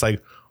friend. It's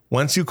like,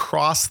 once you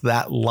cross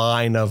that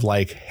line of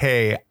like,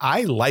 hey,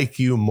 I like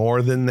you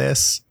more than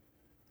this,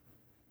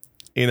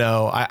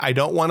 I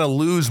don't want to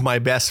lose my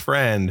best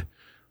friend,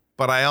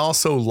 but I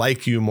also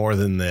like you more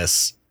than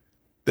this.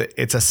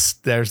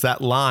 There's that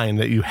line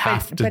that you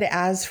have to. But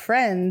as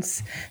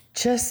friends,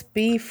 just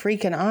be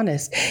freaking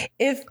honest.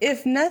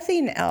 If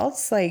nothing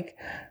else, like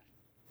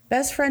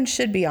best friends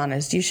should be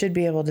honest. You should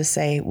be able to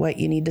say what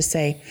you need to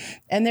say.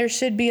 And there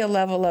should be a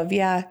level of,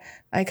 yeah,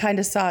 I kind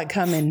of saw it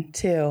coming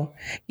too,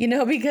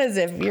 because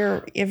if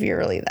you're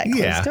really that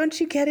close, don't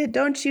you get it?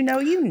 Don't you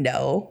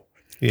know?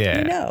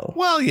 Yeah.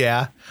 Well,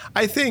 yeah,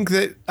 I think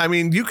that,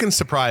 you can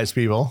surprise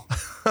people.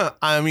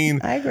 I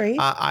agree.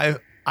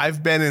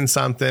 I've been in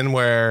something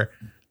where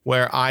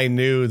I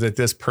knew that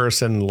this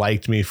person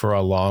liked me for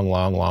a long,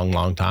 long, long,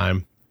 long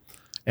time.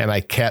 And I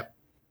kept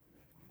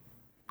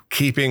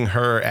keeping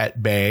her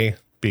at bay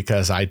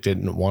because I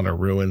didn't want to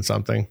ruin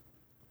something.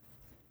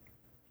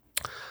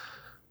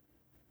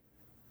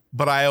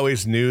 But I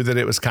always knew that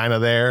it was kind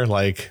of there.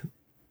 Like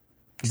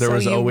there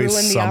was always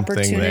something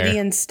there. So you ruined the opportunity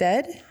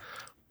instead?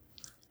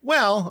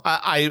 Well,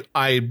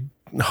 I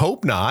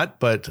hope not.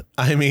 But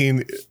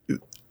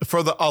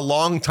for a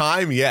long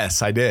time,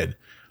 yes, I did.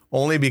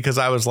 Only because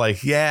I was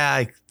like,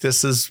 yeah,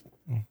 this is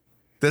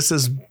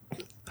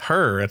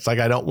her. It's like,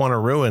 I don't want to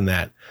ruin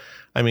that.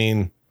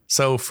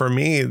 So for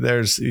me,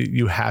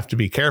 you have to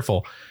be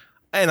careful.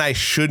 And I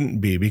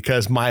shouldn't be,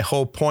 because my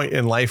whole point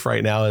in life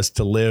right now is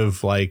to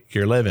live like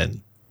you're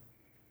living.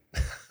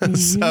 Mm-hmm.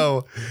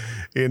 So,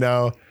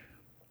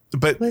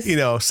 but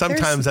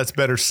sometimes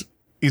that's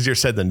easier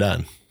said than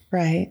done.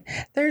 Right.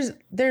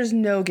 There's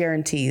no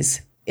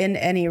guarantees in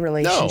any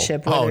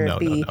relationship, whether it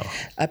be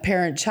a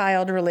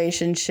parent-child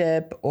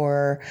relationship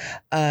or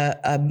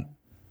a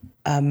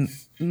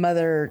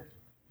mother.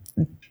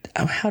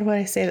 How do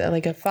I say that?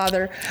 Like a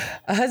father,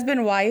 a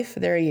husband, wife.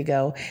 There you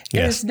go.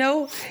 There's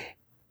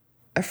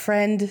a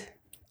friend.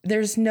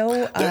 There's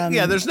no.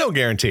 There's no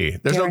guarantee.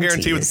 There's no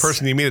guarantee with the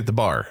person you meet at the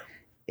bar.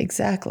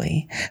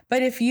 Exactly.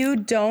 But if you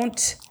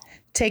don't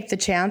take the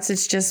chance,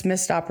 it's just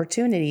missed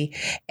opportunity.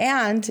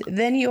 And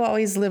then you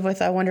always live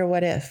with, I wonder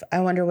what if.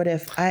 What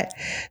if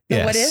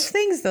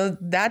things, though,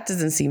 that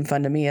doesn't seem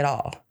fun to me at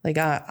all. Like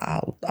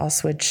I'll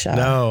switch.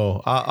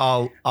 No,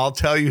 I'll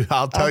tell you.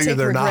 I'll take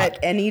they're regret not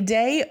any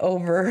day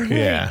over.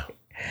 Yeah.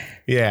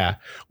 Yeah.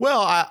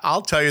 Well,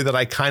 I'll tell you that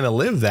I kind of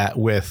live that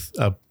with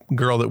a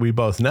girl that we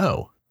both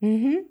know.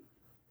 Mm-hmm.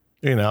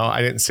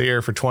 I didn't see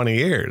her for 20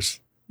 years.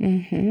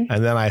 Mm-hmm.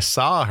 And then I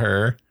saw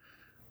her,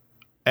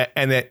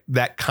 and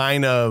that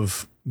kind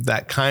of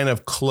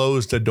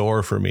closed a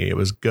door for me. It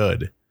was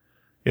good.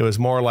 It was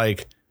more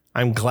like,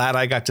 I'm glad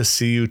I got to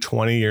see you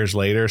 20 years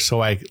later.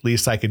 So at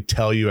least I could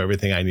tell you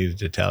everything I needed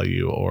to tell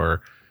you,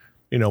 or,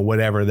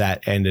 whatever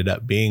that ended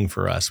up being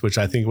for us, which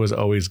I think was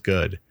always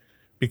good,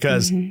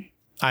 because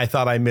I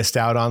thought I missed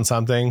out on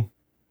something,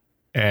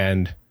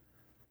 and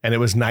it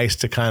was nice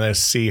to kind of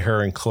see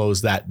her and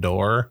close that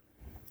door.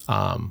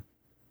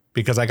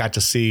 Because I got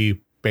to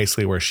see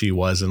basically where she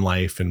was in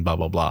life and blah,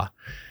 blah, blah.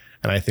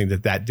 And I think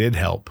that did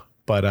help.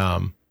 But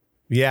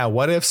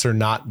what ifs are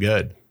not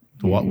good.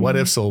 What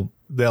ifs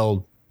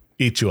they'll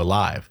eat you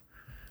alive.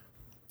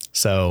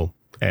 So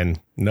And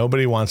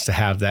nobody wants to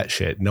have that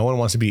shit. No one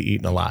wants to be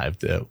eaten alive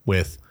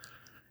with,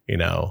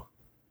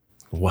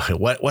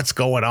 what's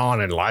going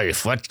on in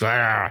life? What's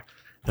there?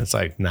 It's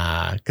like,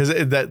 nah, because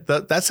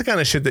that's the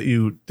kind of shit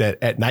that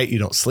at night you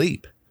don't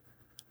sleep,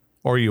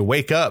 or you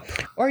wake up,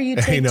 or you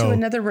take to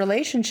another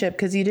relationship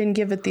because you didn't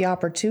give it the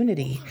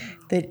opportunity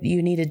that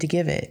you needed to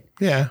give it.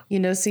 Yeah,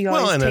 so you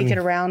always take it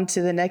around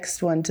to the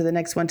next one, to the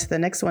next one, to the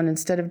next one,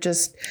 instead of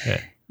just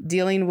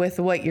dealing with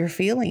what you're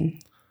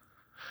feeling.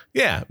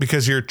 Yeah,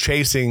 because you're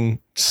chasing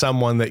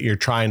someone that you're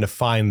trying to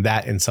find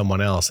that in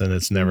someone else, and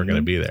it's never going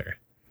to be there.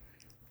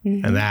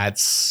 Mm-hmm. And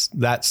that's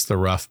the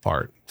rough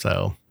part.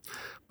 So.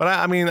 But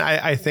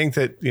I think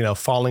that,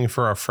 falling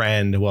for a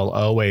friend will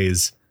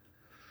always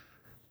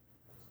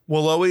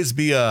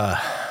be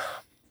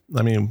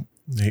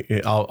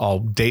I'll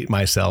date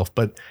myself,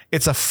 but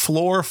it's a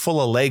floor full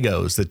of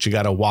Legos that you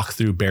got to walk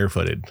through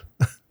barefooted.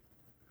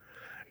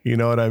 You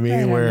know what I mean?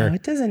 I don't know.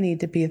 It doesn't need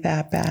to be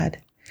that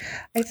bad.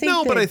 I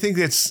think but I think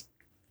it's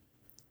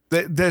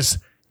there's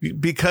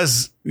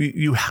because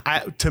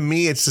to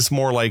me, it's just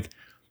more like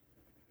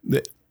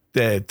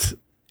that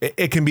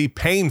it can be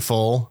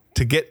painful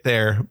to get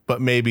there,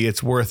 but maybe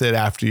it's worth it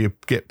after you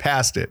get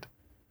past it.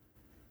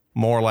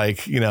 More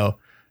like,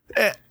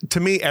 to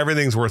me,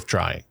 everything's worth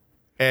trying.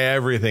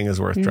 Everything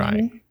is worth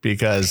trying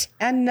because,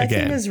 and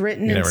nothing is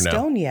written in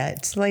stone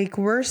yet. Like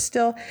we're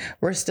still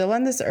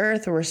on this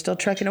earth. We're still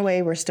trucking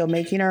away. We're still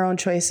making our own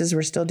choices.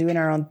 We're still doing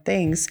our own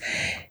things.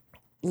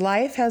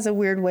 Life has a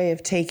weird way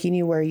of taking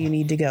you where you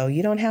need to go.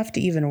 You don't have to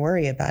even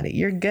worry about it.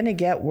 You're going to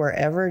get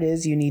wherever it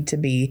is you need to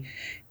be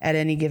at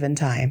any given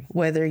time,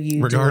 whether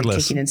you do it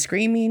kicking and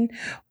screaming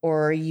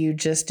or you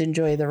just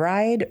enjoy the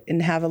ride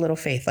and have a little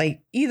faith.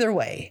 Like either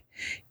way,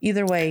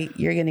 you're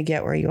going to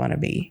get where you want to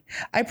be.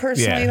 I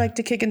personally like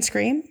to kick and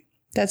scream.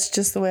 That's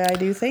just the way I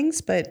do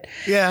things. But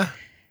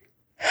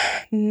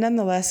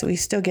nonetheless, we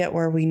still get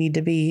where we need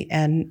to be.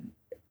 And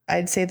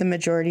I'd say the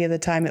majority of the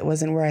time it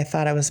wasn't where I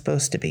thought I was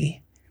supposed to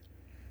be.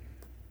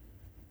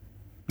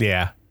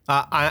 Yeah,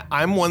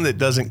 I'm one that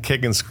doesn't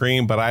kick and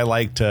scream, but I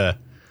like to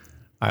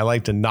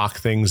knock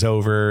things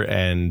over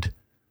and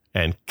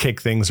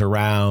kick things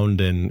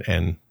around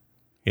and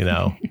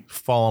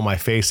fall on my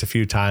face a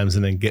few times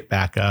and then get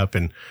back up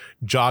and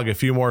jog a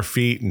few more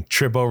feet and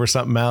trip over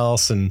something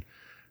else and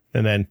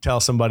then tell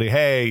somebody,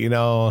 hey,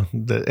 I'm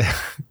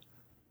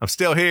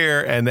still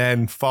here, and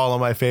then fall on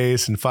my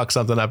face and fuck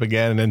something up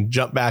again and then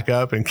jump back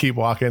up and keep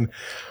walking.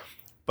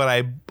 But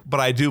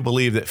I do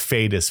believe that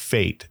fate is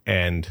fate,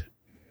 and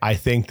I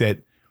think that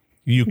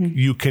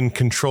you can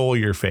control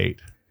your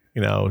fate.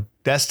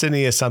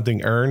 Destiny is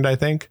something earned. I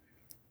think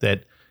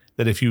that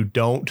if you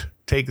don't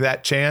take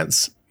that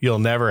chance, you'll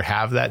never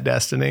have that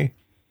destiny.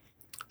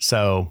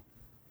 So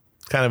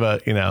kind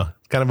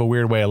of a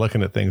weird way of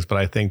looking at things, but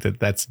I think that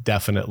that's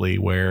definitely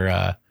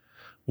where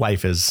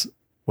life is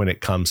when it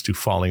comes to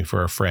falling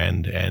for a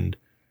friend and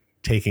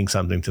taking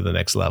something to the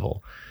next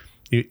level.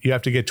 You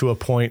have to get to a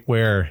point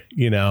where,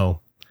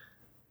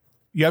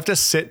 you have to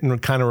sit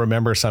and kind of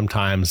remember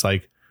sometimes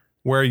like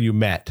where you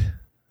met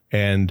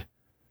and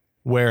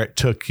where it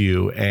took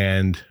you.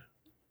 And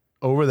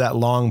over that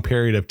long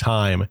period of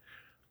time,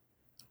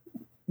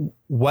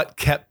 what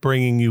kept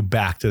bringing you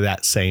back to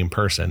that same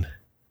person?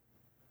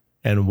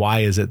 And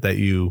why is it that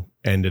you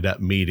ended up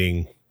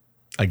meeting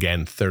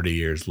again 30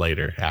 years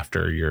later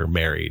after you're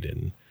married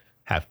and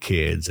have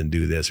kids and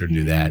do this or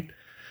do that?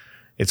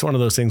 It's one of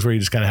those things where you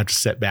just kind of have to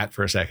sit back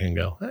for a second and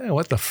go, hey,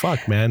 what the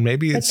fuck, man?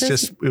 Maybe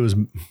it was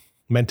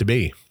meant to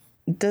be.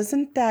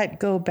 Doesn't that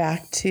go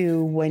back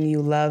to when you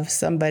love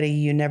somebody,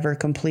 you never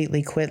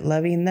completely quit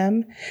loving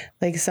them?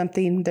 Like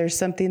there's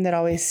something that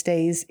always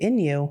stays in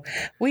you.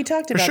 We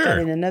talked about that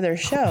in another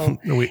show.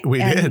 we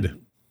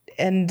did.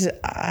 And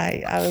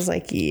I was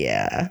like,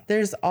 yeah,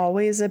 there's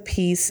always a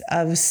piece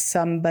of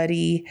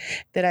somebody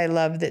that I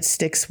love that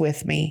sticks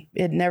with me.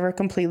 It never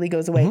completely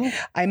goes away. Mm-hmm.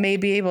 I may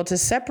be able to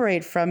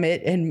separate from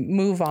it and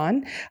move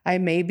on. I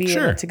may be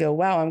able to go,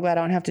 wow, I'm glad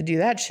I don't have to do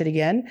that shit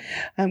again.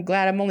 I'm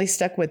glad I'm only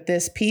stuck with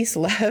this piece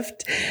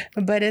left.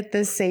 But at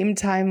the same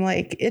time,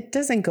 like, it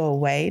doesn't go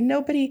away.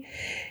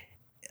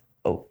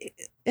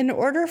 In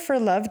order for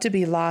love to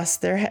be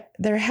lost,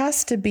 there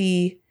has to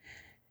be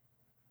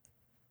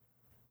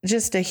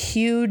just a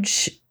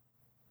huge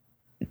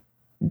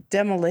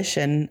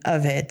demolition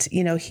of it,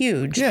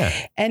 huge. Yeah.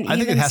 And I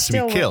think it has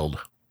to be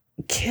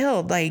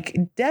killed, like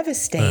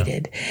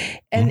devastated.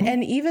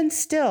 And even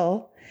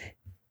still,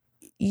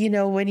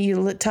 when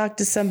you talk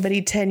to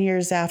somebody 10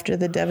 years after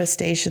the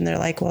devastation, they're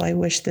like, well, I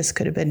wish this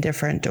could have been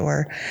different,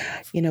 or,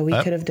 we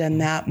could have done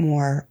that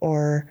more,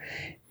 or,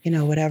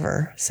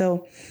 whatever.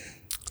 So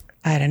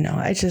I don't know.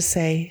 I just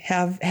say,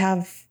 have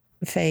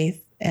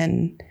faith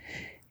and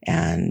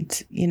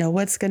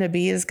what's going to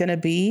be is going to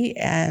be.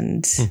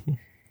 And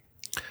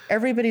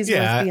everybody's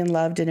worth being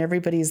loved, and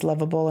everybody's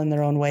lovable in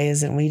their own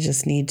ways. And we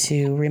just need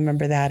to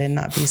remember that and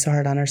not be so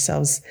hard on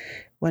ourselves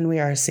when we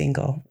are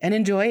single, and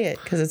enjoy it,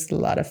 because it's a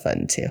lot of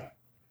fun too.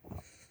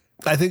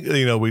 I think,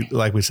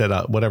 we said,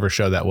 whatever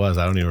show that was,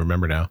 I don't even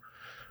remember now,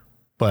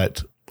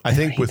 but I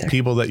think with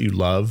people that you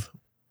love,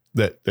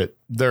 that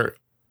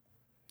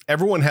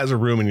everyone has a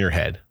room in your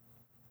head.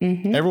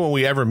 Mm-hmm. Everyone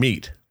we ever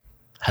meet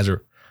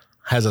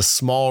has a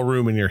small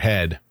room in your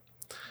head.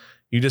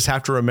 You just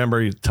have to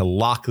remember to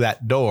lock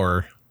that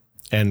door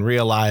and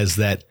realize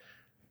that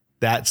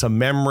that's a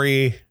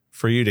memory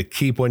for you to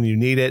keep when you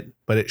need it,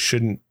 but it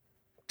shouldn't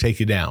take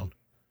you down.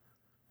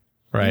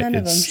 Right? None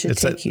of them should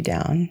take you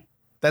down.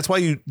 That's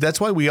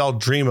why we all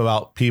dream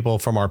about people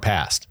from our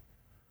past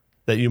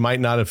that you might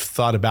not have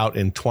thought about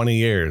in 20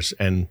 years.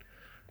 And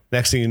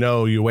next thing you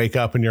know, you wake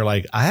up and you're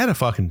like, I had a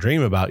fucking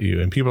dream about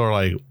you. And people are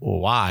like, well,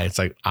 why? It's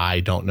like,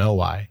 I don't know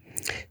why.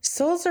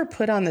 Souls are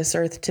put on this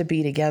earth to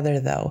be together,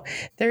 though.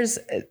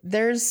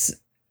 There's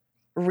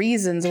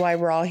reasons why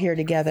we're all here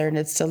together, and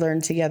it's to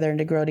learn together and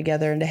to grow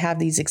together and to have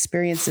these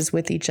experiences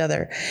with each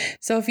other.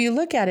 So if you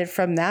look at it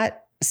from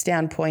that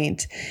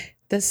standpoint,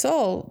 the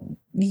soul,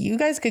 you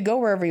guys could go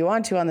wherever you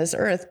want to on this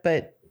earth,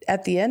 but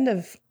at the end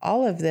of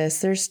all of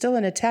this, there's still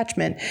an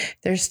attachment.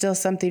 There's still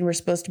something we're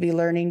supposed to be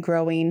learning,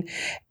 growing,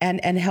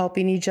 and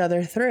helping each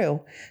other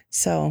through.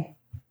 So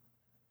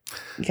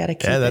you got to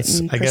keep it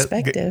in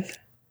perspective.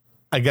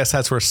 I guess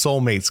that's where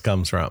soulmates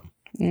comes from.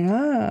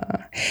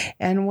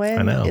 And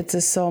when it's a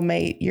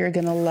soulmate, you're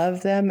going to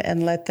love them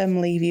and let them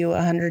leave you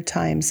 100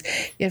 times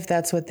if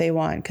that's what they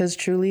want. Because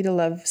truly to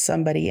love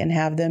somebody and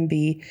have them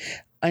be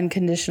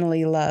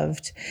unconditionally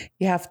loved,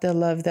 you have to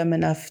love them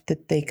enough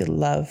that they could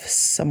love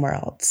somewhere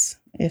else,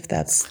 if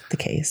that's the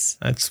case.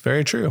 That's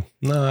very true.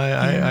 No,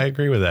 I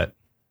agree with that.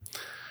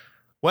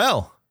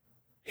 Well,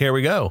 here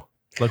we go.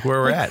 Look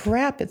where we're at.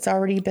 Crap, it's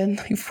already been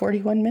like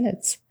 41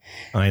 minutes.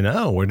 I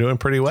know. We're doing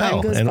pretty well.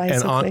 Time goes by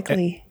so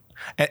quickly.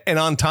 And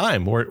on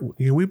time.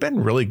 We've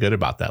been really good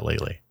about that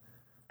lately.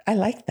 I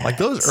like that. Like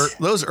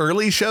those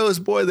early shows,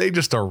 boy, they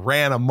just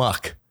ran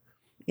amok.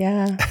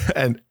 Yeah.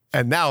 And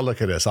now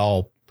look at us,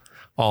 all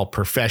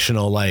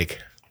professional,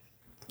 like.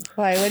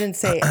 Well, I wouldn't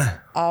say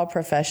all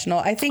professional.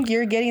 I think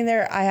you're getting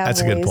there. I have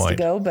a ways to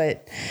go,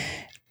 but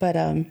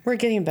we're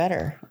getting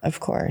better, of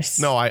course.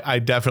 No, I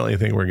definitely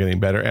think we're getting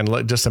better.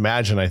 And just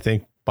imagine, I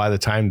think by the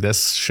time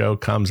this show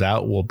comes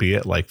out, we'll be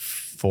at like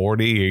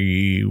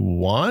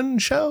 41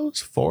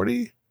 shows,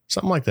 40,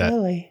 something like that.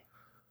 Really?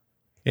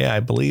 Yeah, I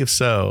believe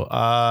so.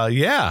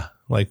 Yeah,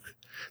 like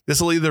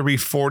this will either be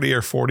 40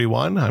 or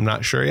 41. I'm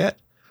not sure yet.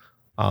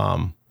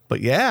 But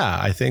yeah,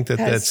 I think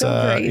that's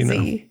so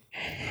crazy.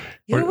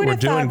 We're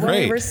doing great.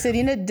 When we were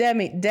sitting at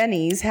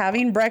Denny's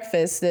having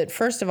breakfast that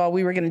first of all,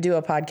 we were going to do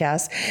a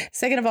podcast.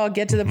 Second of all,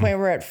 get to the point where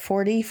we're at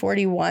 40,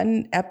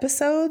 41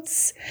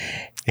 episodes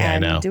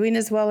and doing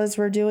as well as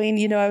we're doing.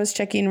 You know, I was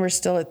checking, we're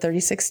still at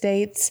 36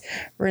 states.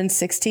 We're in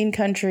 16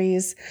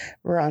 countries.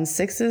 We're on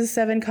 6 of the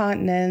 7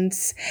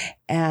 continents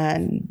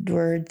and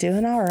we're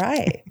doing all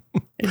right.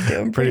 We're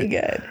doing pretty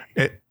good.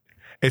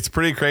 It's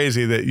pretty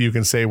crazy that you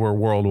can say we're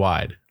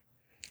worldwide.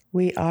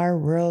 We are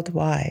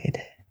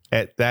worldwide.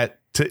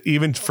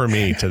 Even for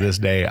me to this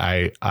day,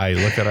 I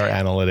look at our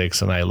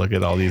analytics and I look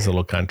at all these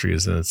little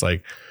countries and it's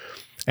like,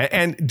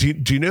 and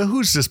do you know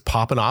who's just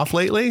popping off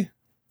lately?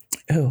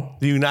 Who?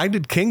 The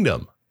United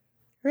Kingdom.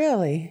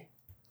 Really?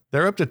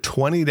 They're up to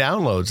 20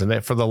 downloads.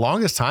 And for the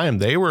longest time,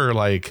 they were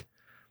like,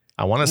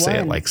 I want to say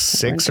at like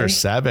 6 or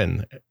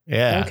 7.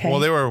 Yeah. Okay. Well,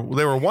 they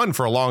were 1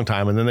 for a long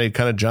time and then they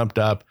kind of jumped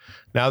up.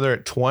 Now they're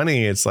at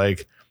 20. It's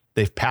like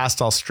they've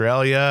passed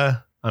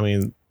Australia. I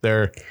mean,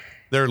 they're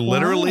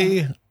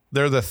literally,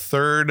 they're the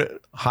 3rd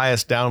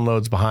highest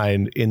downloads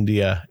behind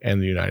India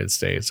and the United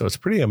States. So it's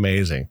pretty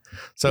amazing.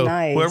 So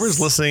whoever's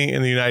listening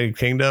in the United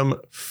Kingdom,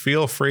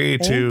 feel free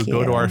to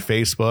go to our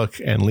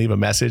Facebook and leave a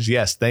message.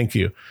 Yes, thank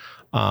you.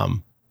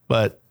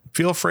 But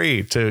feel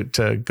free to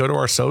go to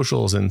our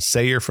socials and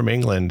say you're from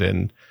England.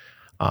 And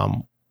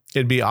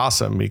it'd be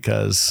awesome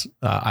because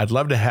I'd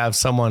love to have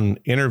someone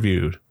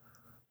interviewed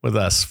with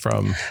us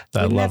from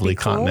that lovely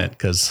continent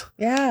because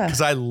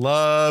I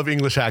love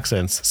English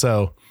accents.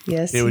 So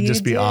it would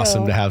just be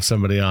awesome to have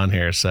somebody on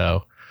here.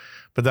 So,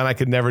 but then I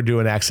could never do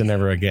an accent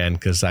ever again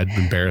because I'd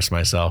embarrass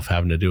myself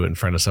having to do it in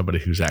front of somebody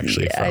who's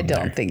actually from I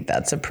don't think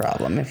that's a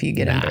problem. If you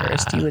get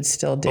embarrassed, you would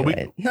still do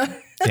it.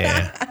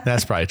 Yeah,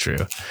 that's probably true.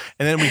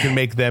 And then we can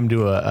make them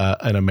do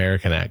an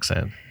American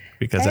accent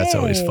because that's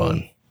always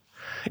fun.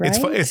 Right?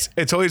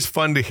 It's always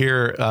fun to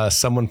hear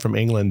someone from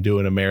England do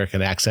an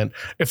American accent.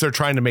 If they're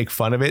trying to make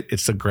fun of it,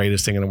 it's the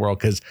greatest thing in the world.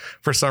 Because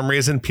for some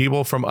reason,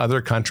 people from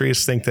other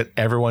countries think that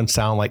everyone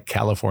sound like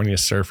California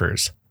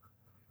surfers.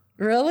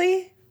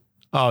 Really?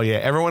 Oh, yeah.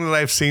 Everyone that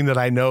I've seen that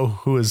I know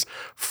who is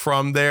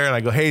from there and I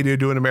go, hey, dude,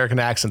 do an American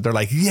accent. They're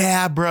like,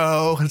 yeah,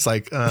 bro. It's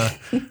like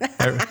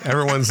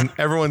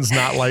everyone's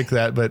not like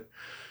that. But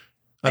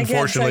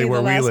unfortunately,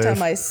 where we live. Last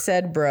time I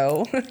said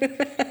bro.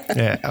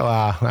 Yeah,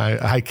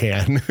 I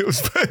can.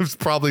 It was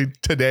probably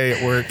today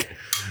at work.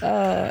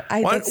 Why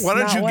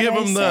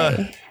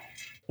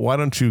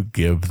don't you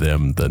give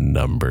them the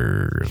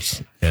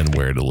numbers and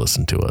where to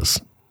listen to us?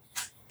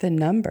 The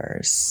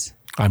numbers.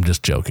 I'm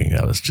just joking.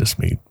 That was just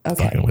me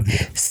fucking with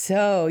you.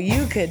 So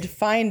you could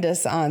find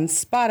us on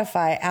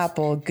Spotify,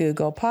 Apple,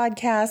 Google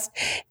Podcast,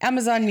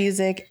 Amazon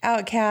Music,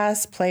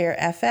 Outcast, Player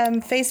FM,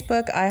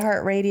 Facebook,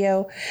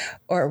 iHeartRadio,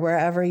 or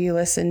wherever you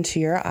listen to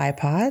your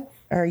iPod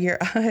or your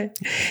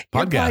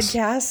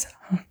podcast.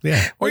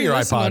 Yeah, or your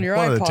iPod. On your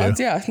one iPods, of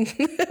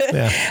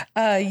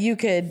the two.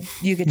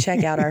 You could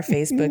check out our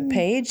Facebook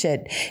page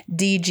at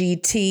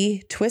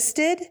DGT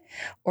Twisted,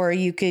 or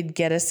you could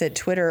get us at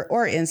Twitter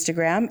or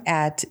Instagram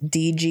at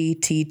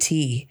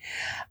DGTT.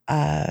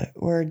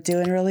 We're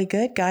doing really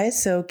good,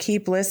 guys. So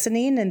keep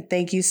listening, and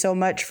thank you so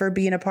much for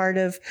being a part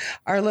of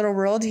our little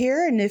world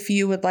here. And if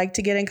you would like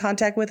to get in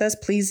contact with us,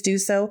 please do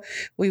so.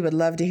 We would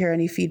love to hear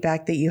any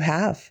feedback that you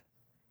have.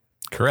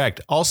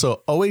 Correct.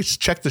 Also, always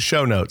check the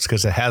show notes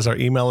because it has our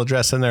email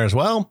address in there as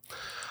well.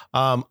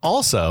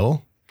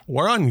 Also,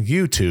 we're on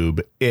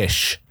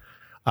YouTube-ish.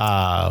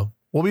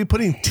 We'll be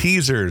putting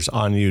teasers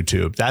on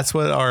YouTube. That's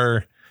what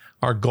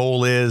our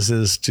goal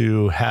is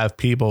to have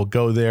people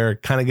go there,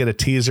 kind of get a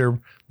teaser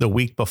the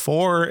week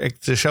before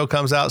the show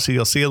comes out. So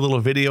you'll see a little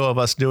video of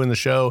us doing the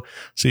show.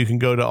 So you can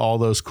go to all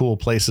those cool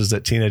places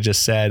that Tina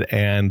just said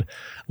and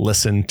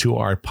listen to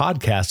our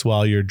podcast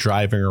while you're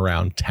driving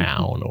around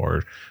town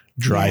or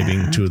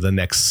driving to the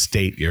next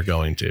state you're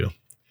going to.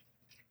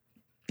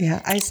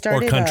 Yeah, I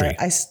started. Or country.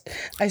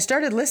 I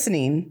started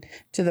listening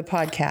to the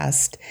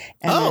podcast,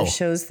 and there's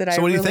shows that I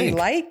really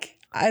like.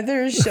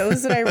 There's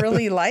shows that I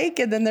really like,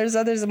 and then there's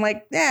others I'm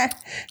like,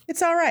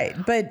 it's all right.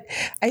 But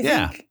I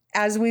think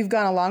as we've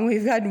gone along,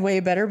 we've gotten way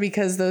better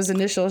because those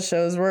initial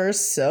shows were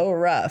so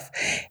rough.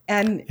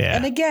 And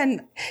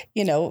again,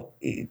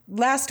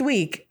 last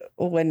week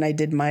when we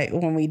did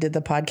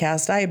the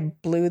podcast, I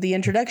blew the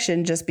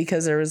introduction just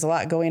because there was a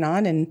lot going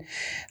on and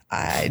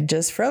I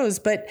just froze.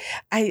 But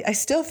I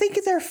still think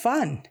they're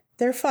fun.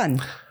 They're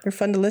fun. They're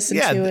fun to listen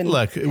to. And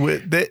look,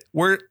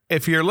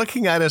 if you're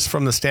looking at us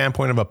from the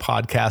standpoint of a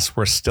podcast,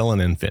 we're still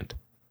an infant.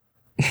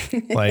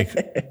 Like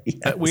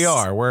we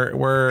are.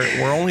 We're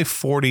only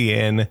 40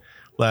 in.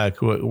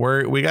 Like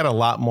we got a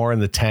lot more in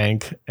the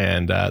tank,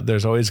 and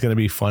there's always going to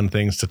be fun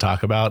things to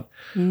talk about.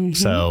 Mm-hmm.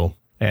 So.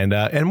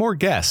 And more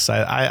guests.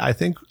 I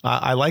think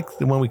I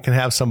like when we can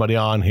have somebody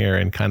on here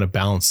and kind of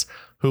bounce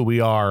who we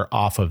are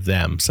off of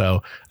them.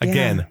 So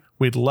again,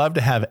 we'd love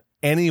to have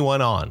anyone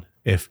on.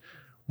 If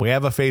we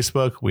have a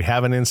Facebook, we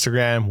have an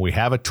Instagram, we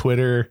have a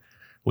Twitter,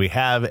 we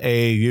have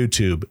a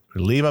YouTube,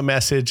 leave a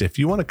message. If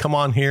you want to come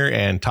on here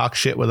and talk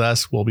shit with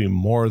us, we'll be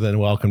more than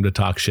welcome to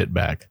talk shit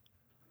back.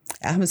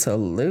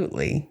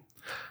 Absolutely.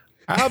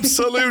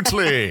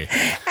 Absolutely.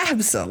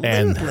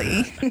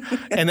 Absolutely.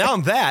 And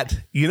on that,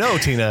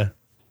 Tina,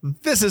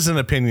 this is an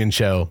opinion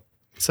show,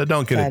 so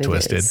don't get it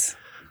twisted.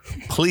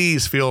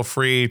 Please feel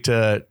free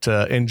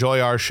to enjoy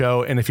our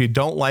show. And if you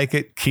don't like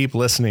it, keep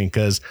listening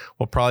because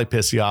we'll probably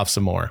piss you off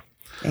some more.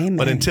 Amen.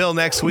 But until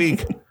next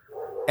week,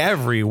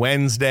 every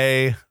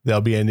Wednesday,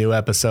 there'll be a new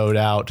episode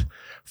out.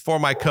 For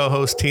my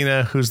co-host,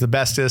 Tina, who's the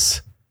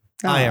bestest,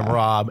 I am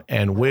Rob,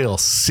 and we'll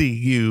see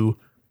you,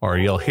 or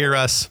you'll hear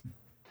us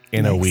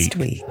in a week.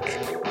 Next week.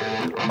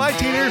 Bye,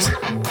 Teeners.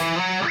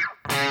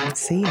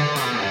 See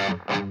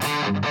ya.